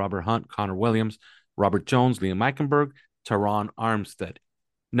Jackson, Robert Hunt, Connor Williams, Robert Jones, Liam Eichenberg, Teron Armstead.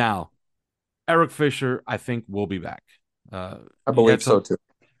 Now, Eric Fisher, I think, will be back. I believe so too.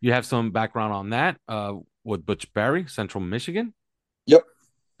 You have some background on that with Butch Barry, Central Michigan. Yep.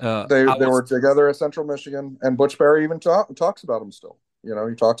 They were together at Central Michigan, and Butch Barry even talks about him still. You know,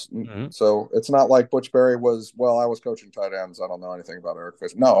 he talks. Mm-hmm. So it's not like Butch Barry was, well, I was coaching tight ends, I don't know anything about Eric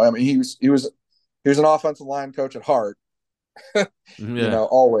Fisher. No, I mean he was an offensive line coach at heart. You know,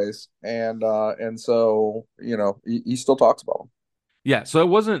 always, and so you know he still talks about him. Yeah, so it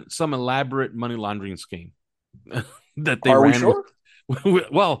wasn't some elaborate money laundering scheme that they Are ran. We sure?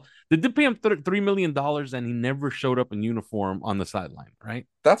 Well, they did pay him $3 million, and he never showed up in uniform on the sideline. Right?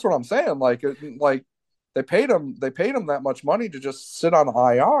 That's what I'm saying. Like they paid him that much money to just sit on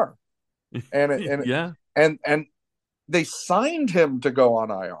IR, and they signed him to go on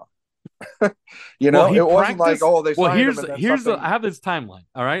IR. You know, it wasn't like, oh, they signed him. I have his timeline.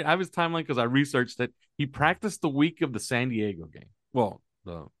 All right, I have his timeline because I researched it. He practiced the week of the San Diego game. Well,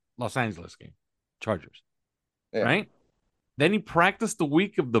 the Los Angeles game, Chargers. Yeah. Right. Then he practiced the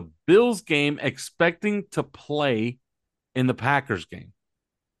week of the Bills game, expecting to play in the Packers game.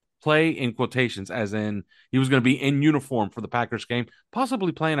 Play in quotations, as in he was going to be in uniform for the Packers game,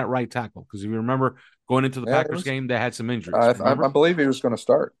 possibly playing at right tackle. Because if you remember going into the Packers game, they had some injuries. I believe he was going to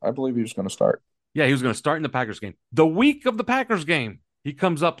start. Yeah, he was going to start in the Packers game. The week of the Packers game, he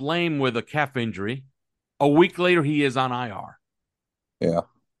comes up lame with a calf injury. A week later, he is on IR. Yeah.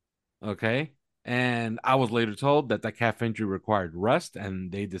 Okay. And I was later told that calf injury required rest,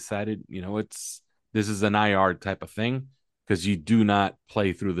 and they decided, you know, this is an IR type of thing, because you do not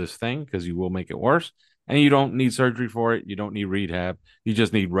play through this thing because you will make it worse, and you don't need surgery for it. You don't need rehab. You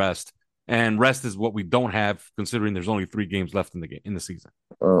just need rest, and rest is what we don't have, considering there's only 3 games left in the season.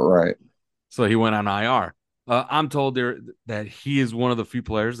 Right. So he went on IR. I'm told that he is one of the few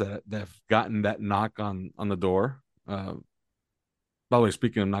players that have gotten that knock on the door. By the way,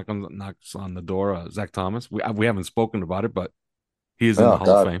 speaking of knocks on the door, Zach Thomas, we haven't spoken about it, but he is in the Hall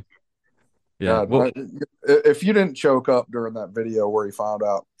of Fame. Yeah. Well, if you didn't choke up during that video where he found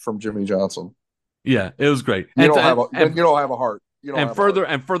out from Jimmy Johnson, yeah, it was great. You don't have a heart. And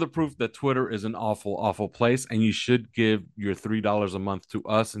further proof that Twitter is an awful, awful place, and you should give your $3 a month to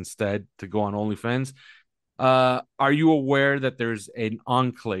us instead to go on OnlyFans. Are you aware that there's an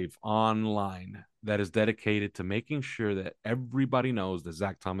enclave online that is dedicated to making sure that everybody knows that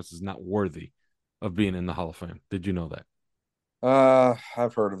Zach Thomas is not worthy of being in the Hall of Fame? Did you know that?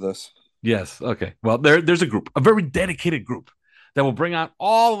 I've heard of this. Yes. Okay. Well, there's a very dedicated group that will bring out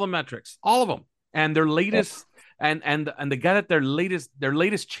all of the metrics, all of them, and their latest, and the guy that their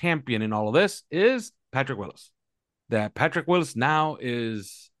latest champion in all of this is Patrick Willis. That Patrick Willis now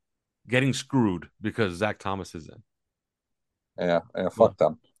is getting screwed because Zach Thomas is in. Yeah. Fuck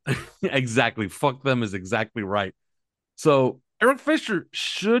them. Exactly. Fuck them is exactly right. So Eric Fisher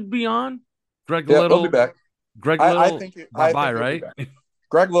should be on. Greg Little will be back. Greg Little, I think right?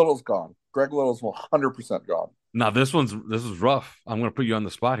 Greg Little's gone. Greg Little's 100% gone. Now this is rough. I'm going to put you on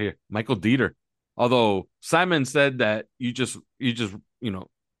the spot here, Michael Dieter. Although Simon said that you just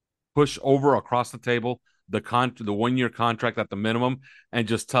push over across the table the 1-year contract at the minimum and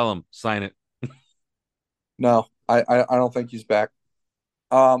just tell him sign it. No, I don't think he's back.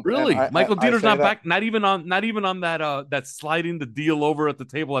 Really? Michael Dieter's not back? Not even on that sliding the deal over at the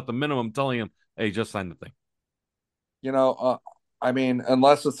table at the minimum, telling him, hey, just sign the thing. You know, I mean,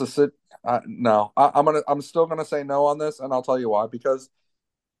 unless it's a sit. No, I'm still gonna say no on this, and I'll tell you why. Because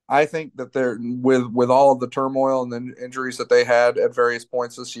I think that they're with all of the turmoil and the injuries that they had at various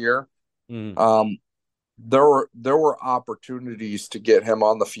points this year, there were opportunities to get him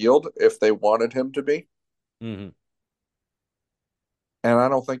on the field if they wanted him to be. Mm-hmm. And I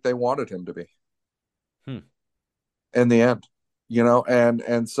don't think they wanted him to be. In the end, you know,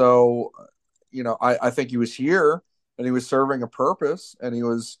 and so, you know, I think he was here and he was serving a purpose, and he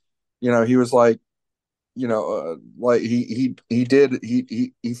was like, you know, like he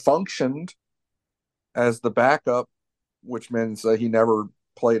functioned as the backup, which means that he never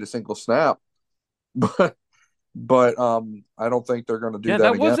played a single snap. But I don't think they're going to do that again.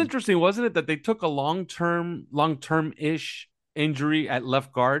 Yeah, that was interesting, wasn't it? That they took a long-term-ish injury at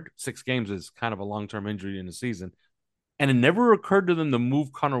left guard. 6 games is kind of a long-term injury in the season. And it never occurred to them to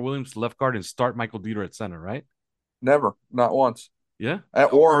move Connor Williams to left guard and start Michael Dieter at center, right? Never. Not once. Yeah.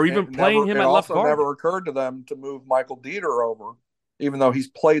 Or even playing him at left guard. It also never occurred to them to move Michael Dieter over, even though he's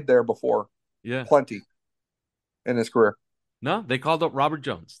played there before. Yeah. Plenty in his career. No, they called up Robert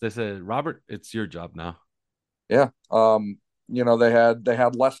Jones. They said, Robert, it's your job now. Yeah. They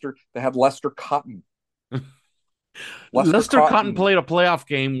had Lester Cotton. Lester Cotton played a playoff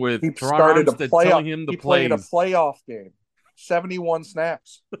game with He Toronto started a Armstead playoff. telling him to He played a play playoff game, 71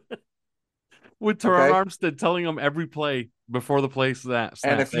 snaps. with Toronto Armstead telling him every play before the play snap.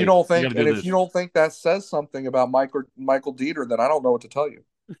 And if you don't think, that says something about Michael Dieter, then I don't know what to tell you.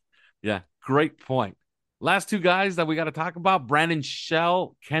 Yeah, great point. Last two guys that we got to talk about: Brandon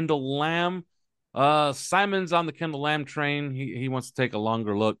Shell, Kendall Lamb. Simon's on the Kendall Lamb train. He wants to take a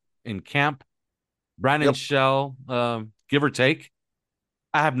longer look in camp. Brandon Shell, give or take.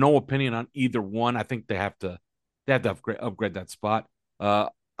 I have no opinion on either one. I think they have to upgrade that spot.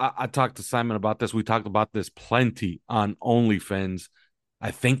 I talked to Simon about this. We talked about this plenty on OnlyFans.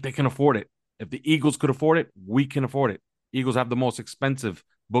 I think they can afford it. If the Eagles could afford it, we can afford it. Eagles have the most expensive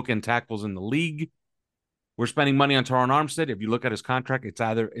bookend tackles in the league. We're spending money on Teron Armstead. If you look at his contract,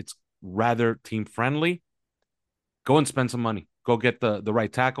 it's rather team friendly. Go and spend some money. Go get the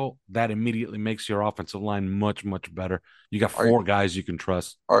right tackle. That immediately makes your offensive line much, much better. You got four guys you can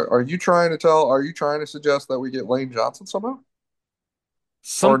trust. Are you trying to suggest that we get Lane Johnson somehow?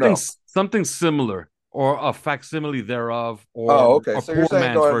 Something similar, or a facsimile thereof, or okay. a So poor you're saying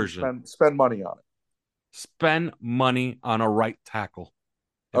man's go ahead version. and spend money on it. Spend money on a right tackle.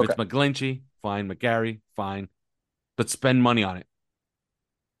 If Okay. it's McGlinchey, fine. McGarry, fine. But spend money on it.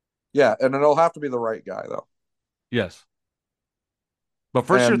 Yeah, and it'll have to be the right guy, though. Yes. But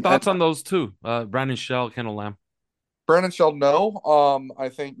first, your thoughts on those two, Brandon Shell, Kendall Lamb. Brandon Shell, no. I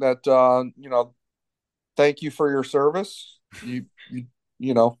think that thank you for your service. You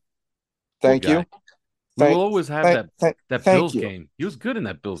thank you. We will always have that Bills game. He was good in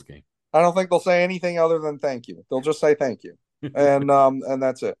that Bills game. I don't think they'll say anything other than thank you. They'll just say thank you, and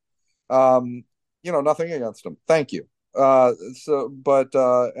that's it. Nothing against him. Thank you. And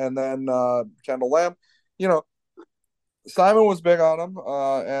then Kendall Lamb, Simon was big on him,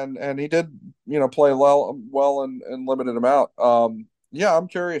 and he did, play well in limited amount. I'm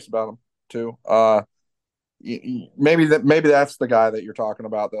curious about him too. Maybe that's the guy that you're talking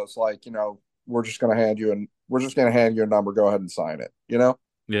about. That's like, we're just gonna hand you a number. Go ahead and sign it.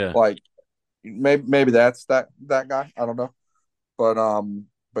 Yeah. Like maybe that's that guy. I don't know,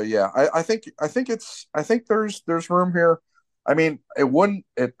 but yeah, I think there's room here. I mean,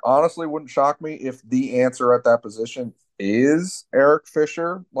 it honestly wouldn't shock me if the answer at that position is Eric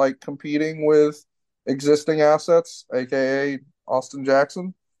Fisher, like competing with existing assets, aka Austin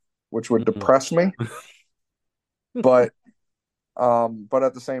Jackson, which would depress me. But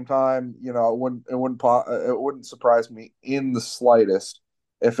at the same time, it wouldn't surprise me in the slightest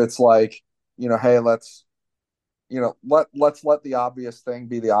if it's like, hey, let's let the obvious thing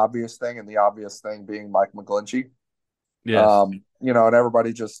be the obvious thing, and the obvious thing being Mike McGlinchey. Yes. And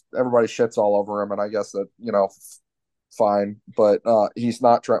everybody shits all over him, and I guess that, fine, but he's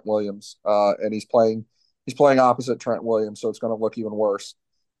not Trent Williams, and he's playing opposite Trent Williams, so it's going to look even worse.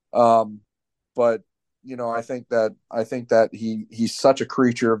 But I think that he's such a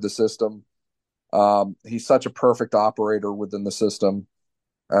creature of the system. He's such a perfect operator within the system.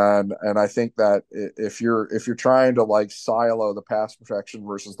 And I think that if you're trying to like silo the pass protection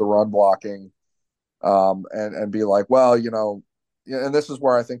versus the run blocking, and be like, well, and this is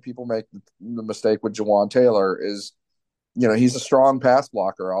where I think people make the mistake with Jawaan Taylor is, he's a strong pass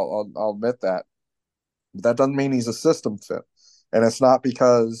blocker. I'll admit that, but that doesn't mean he's a system fit. And it's not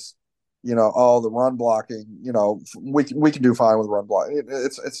because, the run blocking, we can do fine with run blocking.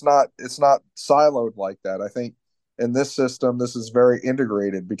 It's not siloed like that. I think in this system, this is very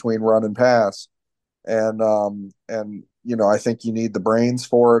integrated between run and pass. And I think you need the brains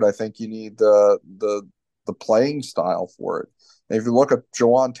for it. I think you need the playing style for it. And if you look at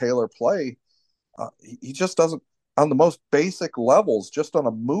Jawaan Taylor play, he just doesn't, on the most basic levels, just on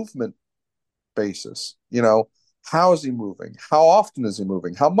a movement basis. How is he moving? How often is he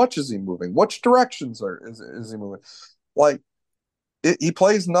moving? How much is he moving? Which directions is he moving? Like he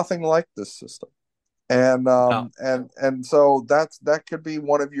plays nothing like this system. And and so that could be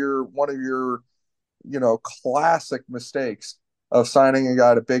one of your classic mistakes of signing a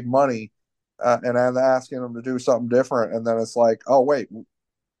guy to big money, and asking him to do something different, and then it's like, oh wait,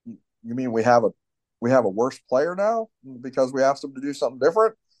 you mean we have a worse player now because we asked him to do something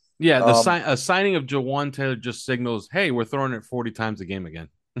different? Yeah, a signing of Jawaan Taylor just signals, hey, we're throwing it 40 times a game again.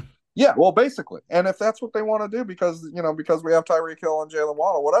 Yeah, well, basically, and if that's what they want to do because we have Tyreek Hill and Jalen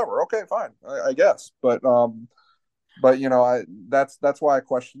Waddle, whatever, okay, fine, I guess, but that's why I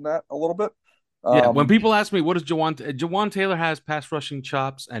question that a little bit. When people ask me, what is Jawaan Taylor has pass rushing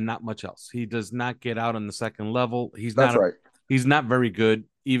chops and not much else. He does not get out on the second level. He's not very good.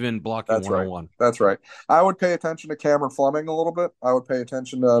 even blocking That's right. one-on-one. That's right. I would pay attention to Cameron Fleming a little bit. I would pay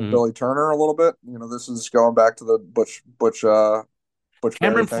attention to Billy Turner a little bit. This is going back to the Butch Berry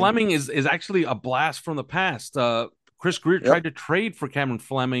Cameron thing. Fleming is actually a blast from the past. Chris Greer tried to trade for Cameron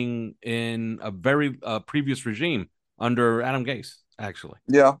Fleming in a very previous regime under Adam Gase, actually.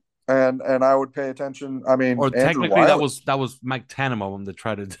 Yeah, and I would pay attention. I mean, or Andrew technically Wiley, that was Mike Tannenbaum that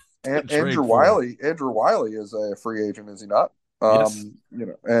tried to trade Andrew for him. Wiley is a free agent, is he not? Yes.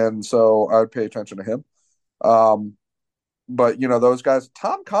 And so I would pay attention to him. But those guys.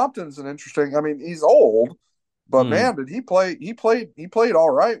 Tom Compton's an interesting. I mean, he's old, but man, did he play? He played all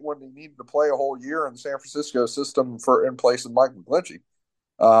right when he needed to play a whole year in the San Francisco system in place of Mike McGlinchey.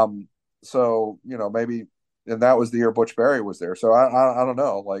 So maybe, and that was the year Butch Berry was there. So I don't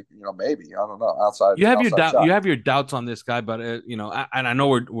know. Like maybe, I don't know. Outside, you have your shot. You have your doubts on this guy, but and I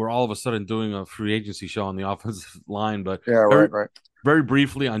know we're all of a sudden doing a free agency show on the offensive line, but yeah, right. Very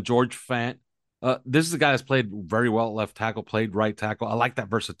briefly on George Fant. This is a guy that's played very well at left tackle, played right tackle. I like that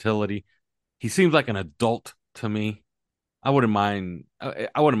versatility. He seems like an adult to me. I wouldn't mind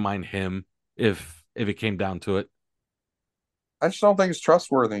him if it came down to it. I just don't think he's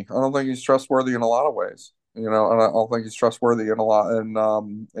trustworthy. I don't think he's trustworthy in a lot of ways. And I don't think he's trustworthy in a lot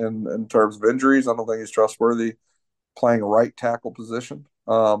in terms of injuries. I don't think he's trustworthy playing a right tackle position.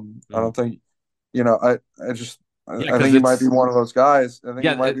 I don't think I think he might be one of those guys. I think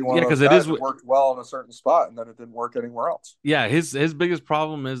he might be one of those guys that worked well in a certain spot and then it didn't work anywhere else. Yeah, his biggest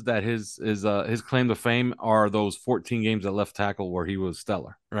problem is that his claim to fame are those 14 games at left tackle where he was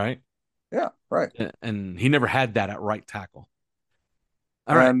stellar, right? Yeah, right. And he never had that at right tackle.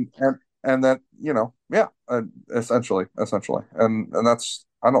 All right. And that, essentially. And that's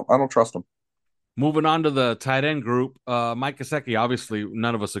I don't trust him. Moving on to the tight end group, Mike Gesicki, obviously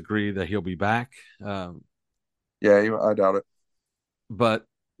none of us agree that he'll be back. Yeah, I doubt it. But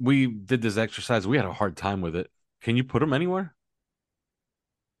we did this exercise. We had a hard time with it. Can you put him anywhere?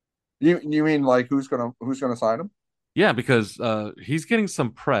 You mean like who's gonna sign him? Yeah, because he's getting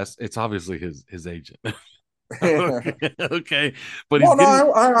some press. It's obviously his agent. Okay, but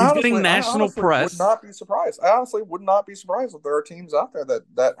he's getting national press. Would not be surprised. I honestly would not be surprised if there are teams out there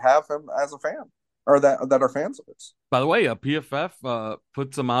that have him as a fan or that are fans of his. By the way, PFF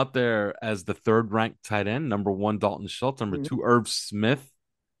puts him out there as the third ranked tight end. Number 1, Dalton Schultz. Number 2, Irv Smith.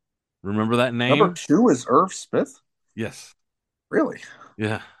 Remember that name? Number 2 is Irv Smith. Yes. Really?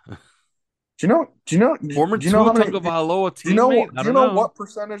 Yeah. Do you know? Former Tua Tagovailoa teammate. Do you know what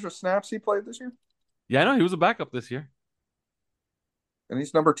percentage of snaps he played this year? Yeah, I know he was a backup this year, and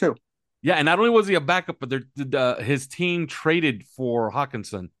he's number 2. Yeah, and not only was he a backup, but his team traded for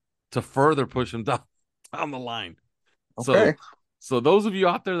Hockenson to further push him down the line. Okay. So those of you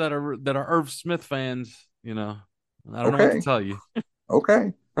out there that are Irv Smith fans, I don't know what to tell you.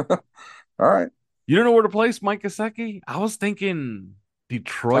 Okay. All right. You don't know where to place Mike Gesicki? I was thinking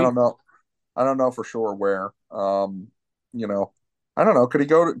Detroit. I don't know for sure where. I don't know. Could he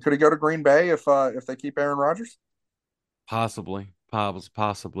go to Green Bay if they keep Aaron Rodgers? Possibly. Robert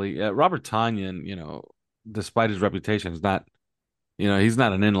Tonyan, despite his reputation, is not, he's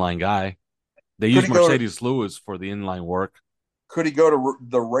not an inline guy. They use Mercedes Lewis for the inline work. Could he go to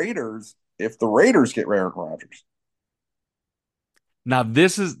the Raiders if the Raiders get Aaron Rodgers? Now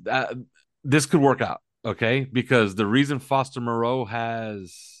this could work out, okay? Because the reason Foster Moreau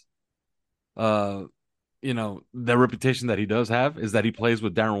has, the reputation that he does have is that he plays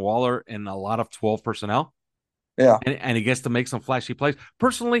with Darren Waller in a lot of 12 personnel. Yeah. And he gets to make some flashy plays.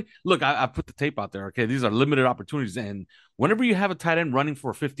 Personally, look, I put the tape out there. Okay. These are limited opportunities. And whenever you have a tight end running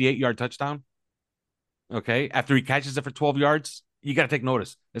for a 58-yard touchdown, okay, after he catches it for 12 yards, you got to take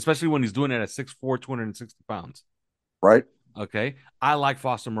notice, especially when he's doing it at 6'4", 260 pounds. Right. Okay. I like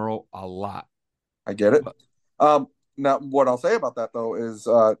Foster Moreau a lot. I get it. Now, what I'll say about that, though, is,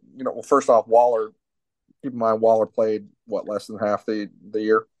 first off, Waller, keep in mind, Waller played, less than half the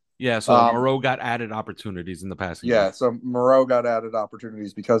year? Yeah, so Moreau got added opportunities in the passing game. Yeah, so Moreau got added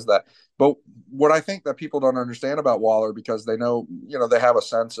opportunities because of that. But what I think that people don't understand about Waller, because they know, they have a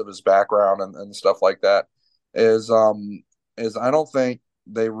sense of his background and stuff like that, is I don't think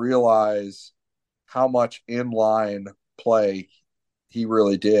they realize how much inline play he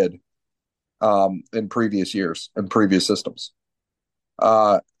really did in previous years, in previous systems.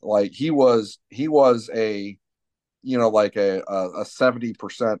 Like he was a, like a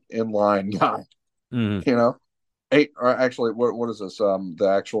 70% inline guy, or actually, what is this? The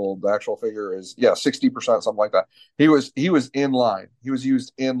actual figure is 60%, something like that. He was in line. He was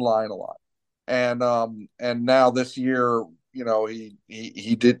used in line a lot, and now this year,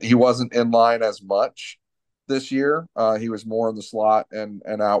 he wasn't in line as much this year. He was more in the slot and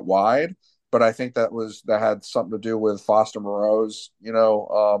out wide, but I think that had something to do with Foster Moreau's,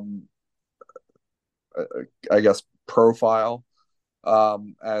 I guess profile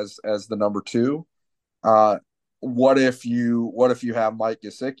as the number two. What if you have Mike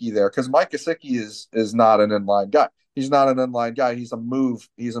Gesicki there? Because Mike Gesicki is not an inline guy. He's not an inline guy. He's a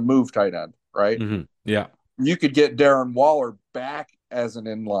move tight end, right? Mm-hmm. Yeah. You could get Darren Waller back as an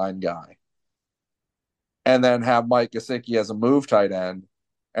inline guy, and then have Mike Gesicki as a move tight end,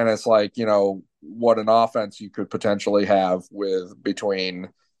 and it's like, what an offense you could potentially have with between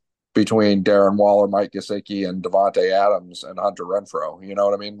Darren Waller, Mike Gesicki, and Devontae Adams and Hunter Renfrow. You know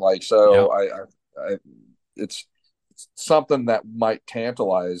what I mean? Like, so I it's something that might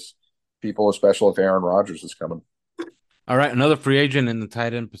tantalize people, especially if Aaron Rodgers is coming. All right, another free agent in the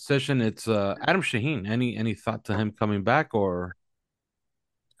tight end position. It's Adam Shaheen. Any thought to him coming back, or?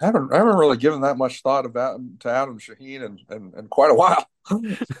 I haven't really given that much thought to Adam Shaheen in quite a while.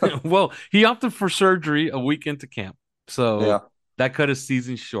 Well, he opted for surgery a week into camp, so that cut his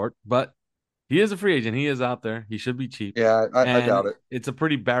season short. But he is a free agent. He is out there. He should be cheap. Yeah, I doubt it. It's a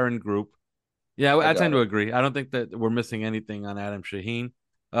pretty barren group. Yeah, I tend to agree. I don't think that we're missing anything on Adam Shaheen.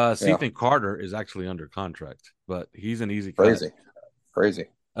 Ethan Carter is actually under contract, but he's an easy crazy.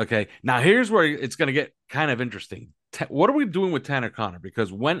 Okay, now here's where it's going to get kind of interesting. What are we doing with Tanner Conner? Because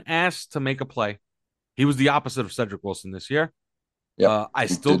when asked to make a play, he was the opposite of Cedric Wilson this year. Yep, I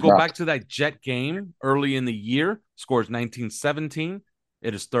still go back to that Jet game early in the year. Scores 19-17.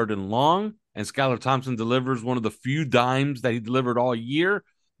 It is 3rd and long, and Skylar Thompson delivers one of the few dimes that he delivered all year.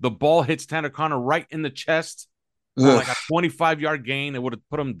 The ball hits Tanner Conner right in the chest. Like a 25-yard gain. It would have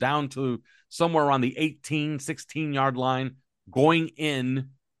put him down to somewhere around the 18, 16-yard line going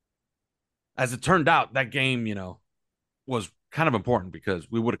in. As it turned out, that game, was kind of important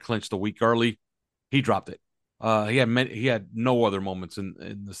because we would have clinched a week early. He dropped it. He had no other moments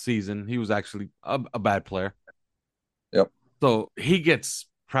in the season. He was actually a bad player. Yep. So he gets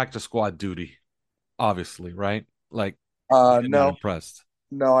practice squad duty, obviously, right? Like, no, not impressed.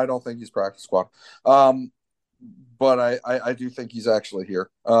 No, I don't think he's practice squad. But I do think he's actually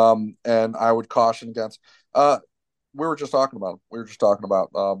here. And I would caution against. We were just talking about him. We were just talking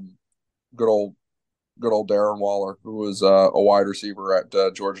about good old Darren Waller, who was a wide receiver at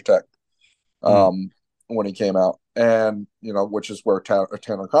Georgia Tech when he came out, and which is where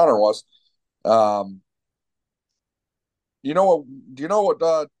Tanner Conner was. Do you know what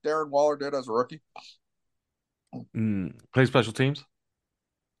Darren Waller did as a rookie? Play special teams.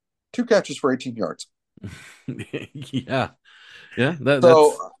 2 catches for 18 yards. Yeah.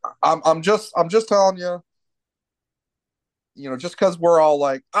 I'm just telling you, just because we're all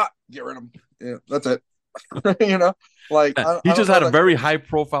like, get rid of him. Yeah, that's it. Like he just had a very high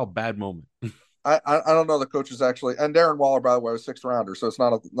profile bad moment. I don't know the coaches actually, and Darren Waller, by the way, was 6th rounder, so it's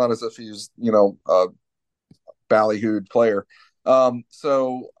not as if he's a ballyhooed player.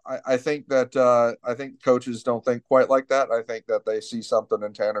 So I think that I think coaches don't think quite like that. I think that they see something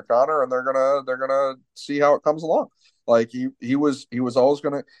in Tanner Conner, and they're gonna see how it comes along. Like he was always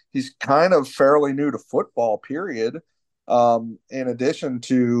he's kind of fairly new to football, period. In addition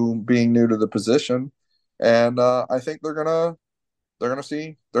to being new to the position, and I think they're gonna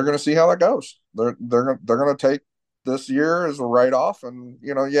see how that goes. They're gonna take this year as a write-off, and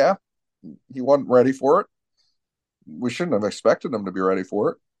he wasn't ready for it. We shouldn't have expected him to be ready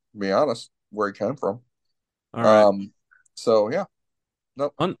for it, to be honest, where he came from. All right. So yeah.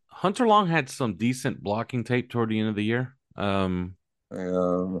 Nope. Hunter Long had some decent blocking tape toward the end of the year.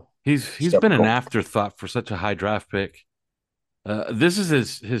 He's been an afterthought for such a high draft pick. This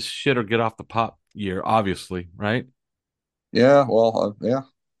is his shit or get off the pot year, obviously, right? Yeah, well,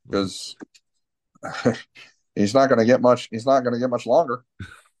 because he's not going to get much. He's not going to get much longer.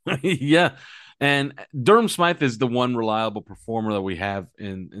 Yeah. And Durham Smythe is the one reliable performer that we have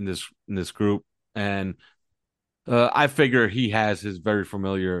in this group, and I figure he has his very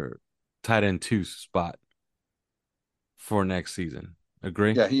familiar tight end 2 spot for next season.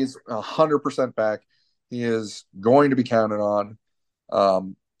 Agree? Yeah, he is 100% back. He is going to be counted on.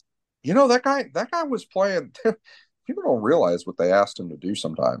 That guy was playing. People don't realize what they asked him to do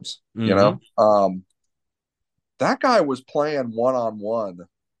sometimes. Mm-hmm. That guy was playing one-on-one.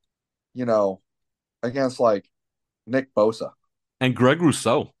 Against like Nick Bosa and Greg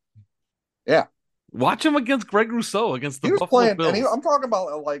Rousseau. Yeah, watch him against Greg Rousseau against the Buffalo playing, Bills. And I'm talking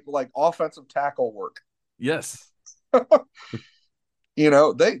about like offensive tackle work. Yes, they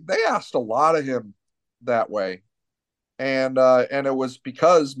asked a lot of him that way, and it was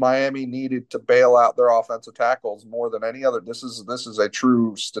because Miami needed to bail out their offensive tackles more than any other. This is a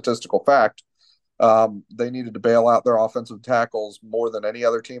true statistical fact. They needed to bail out their offensive tackles more than any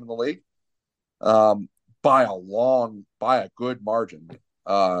other team in the league, by a good margin.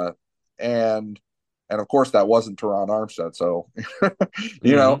 And of course that wasn't Teron Armstead. So,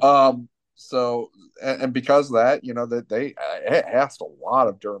 you know, so, and because of that, you know, that they asked a lot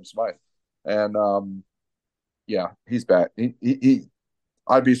of Durham Smythe, and yeah, he's back.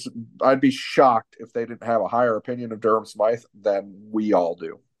 I'd be shocked if they didn't have a higher opinion of Durham Smythe than we all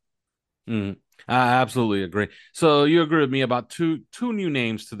do. I absolutely agree. So you agree with me about two new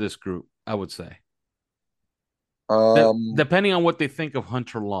names to this group, I would say. Depending on what they think of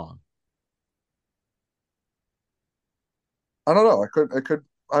Hunter Long. I don't know. It could.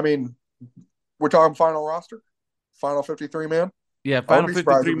 I mean, we're talking final roster, final 53 man. Yeah, final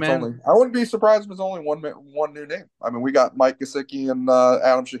 53 man. I wouldn't be surprised if it's only one new name. I mean, we got Mike Gesicki and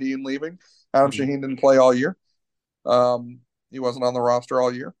Adam Shaheen leaving. Adam Shaheen didn't play all year. He wasn't on the roster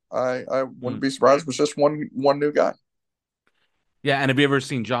all year. I wouldn't be surprised if it's just one new guy. Yeah, and have you ever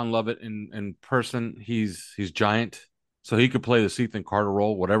seen John Lovett in person? He's giant, so he could play the Cethan Carter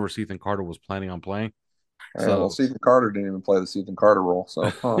role, whatever Cethan Carter was planning on playing. Yeah, well, Cethan Carter didn't even play the Cethan Carter role.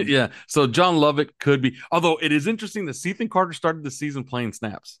 So yeah, so John Lovett could be. Although it is interesting that Cethan Carter started the season playing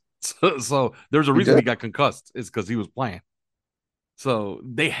snaps. So there's a reason he got concussed. It's because he was playing. So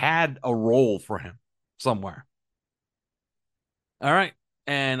they had a role for him somewhere. All right,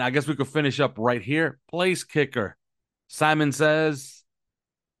 and I guess we could finish up right here. Place kicker. Simon says,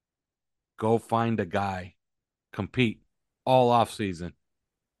 go find a guy, compete all off season.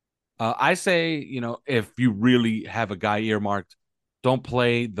 I say, you know, if you really have a guy earmarked, don't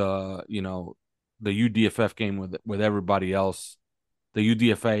play the UDFF game with everybody else, the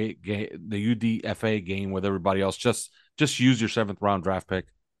UDFA game with everybody else. Just use your 7th round draft pick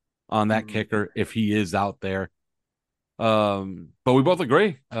on that kicker if he is out there. But we both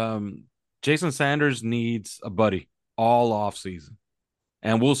agree. Jason Sanders needs a buddy all off season,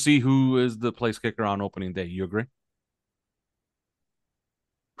 and we'll see who is the place kicker on opening day. You agree?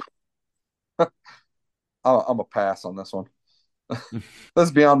 I'm a pass on this one.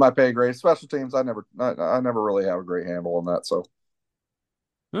 That's beyond my pay grade. Special teams, I never really have a great handle on that. So,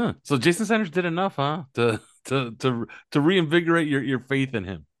 so Jason Sanders did enough, huh? To reinvigorate your faith in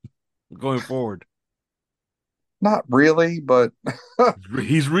him going forward. Not really, but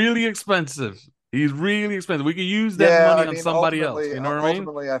he's really expensive. He's really expensive. We could use that money on somebody else. You know what I mean?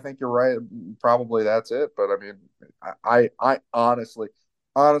 Ultimately, I think you're right. Probably that's it. But I mean, I honestly,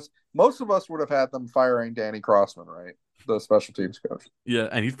 most of us would have had them firing Danny Crossman, right? The special teams coach. Yeah,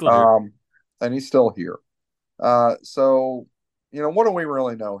 and he's still here. And he's still here. So, you know, what do we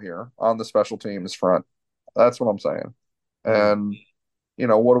really know here on the special teams front? That's what I'm saying. And, you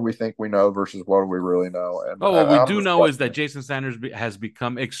know, what do we think we know versus what do we really know? And what we do know is that Jason Sanders has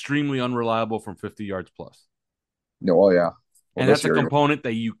become extremely unreliable from 50 yards plus. No, well, yeah. Well, and that's a component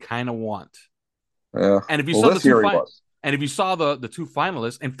that you kind of want. Yeah. And if you saw the two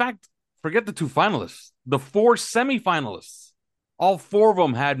finalists, in fact, forget the two finalists, the 4 semifinalists, all 4 of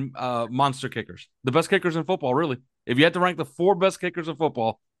them had monster kickers, the best kickers in football, really. If you had to rank the 4 best kickers in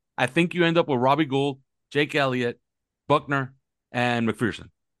football, I think you end up with Robbie Gould, Jake Elliott, Buckner, and McPherson.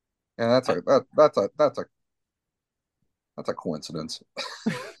 And that's a coincidence.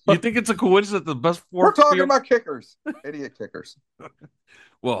 You think it's a coincidence that the best 4? We're talking about kickers, idiot kickers.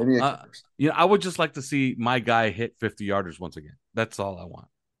 Well, you know, I would just like to see my guy hit 50-yarders once again. That's all I want.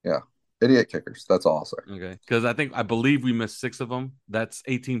 Yeah, idiot kickers. That's all I'll say. Okay, because I believe we missed 6 of them. That's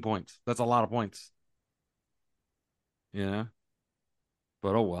 18 points. That's a lot of points. Yeah.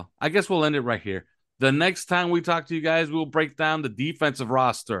 But oh well. I guess we'll end it right here. The next time we talk to you guys, we'll break down the defensive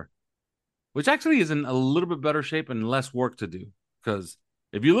roster, which actually is in a little bit better shape and less work to do. Because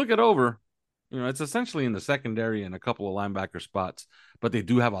if you look it over, you know, it's essentially in the secondary and a couple of linebacker spots, but they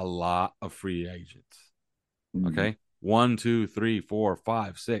do have a lot of free agents. Okay. 1, 2, 3, 4,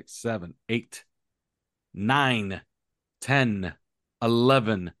 5, 6, 7, 8, 9, 10,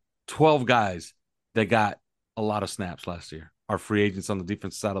 11, 12 guys that got a lot of snaps last year are free agents on the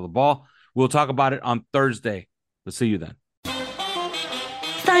defensive side of the ball. We'll talk about it on Thursday. We'll see you then.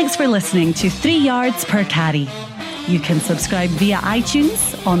 Thanks for listening to 3 Yards Per Carry. You can subscribe via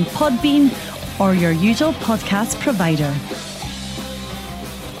iTunes, on Podbean, or your usual podcast provider.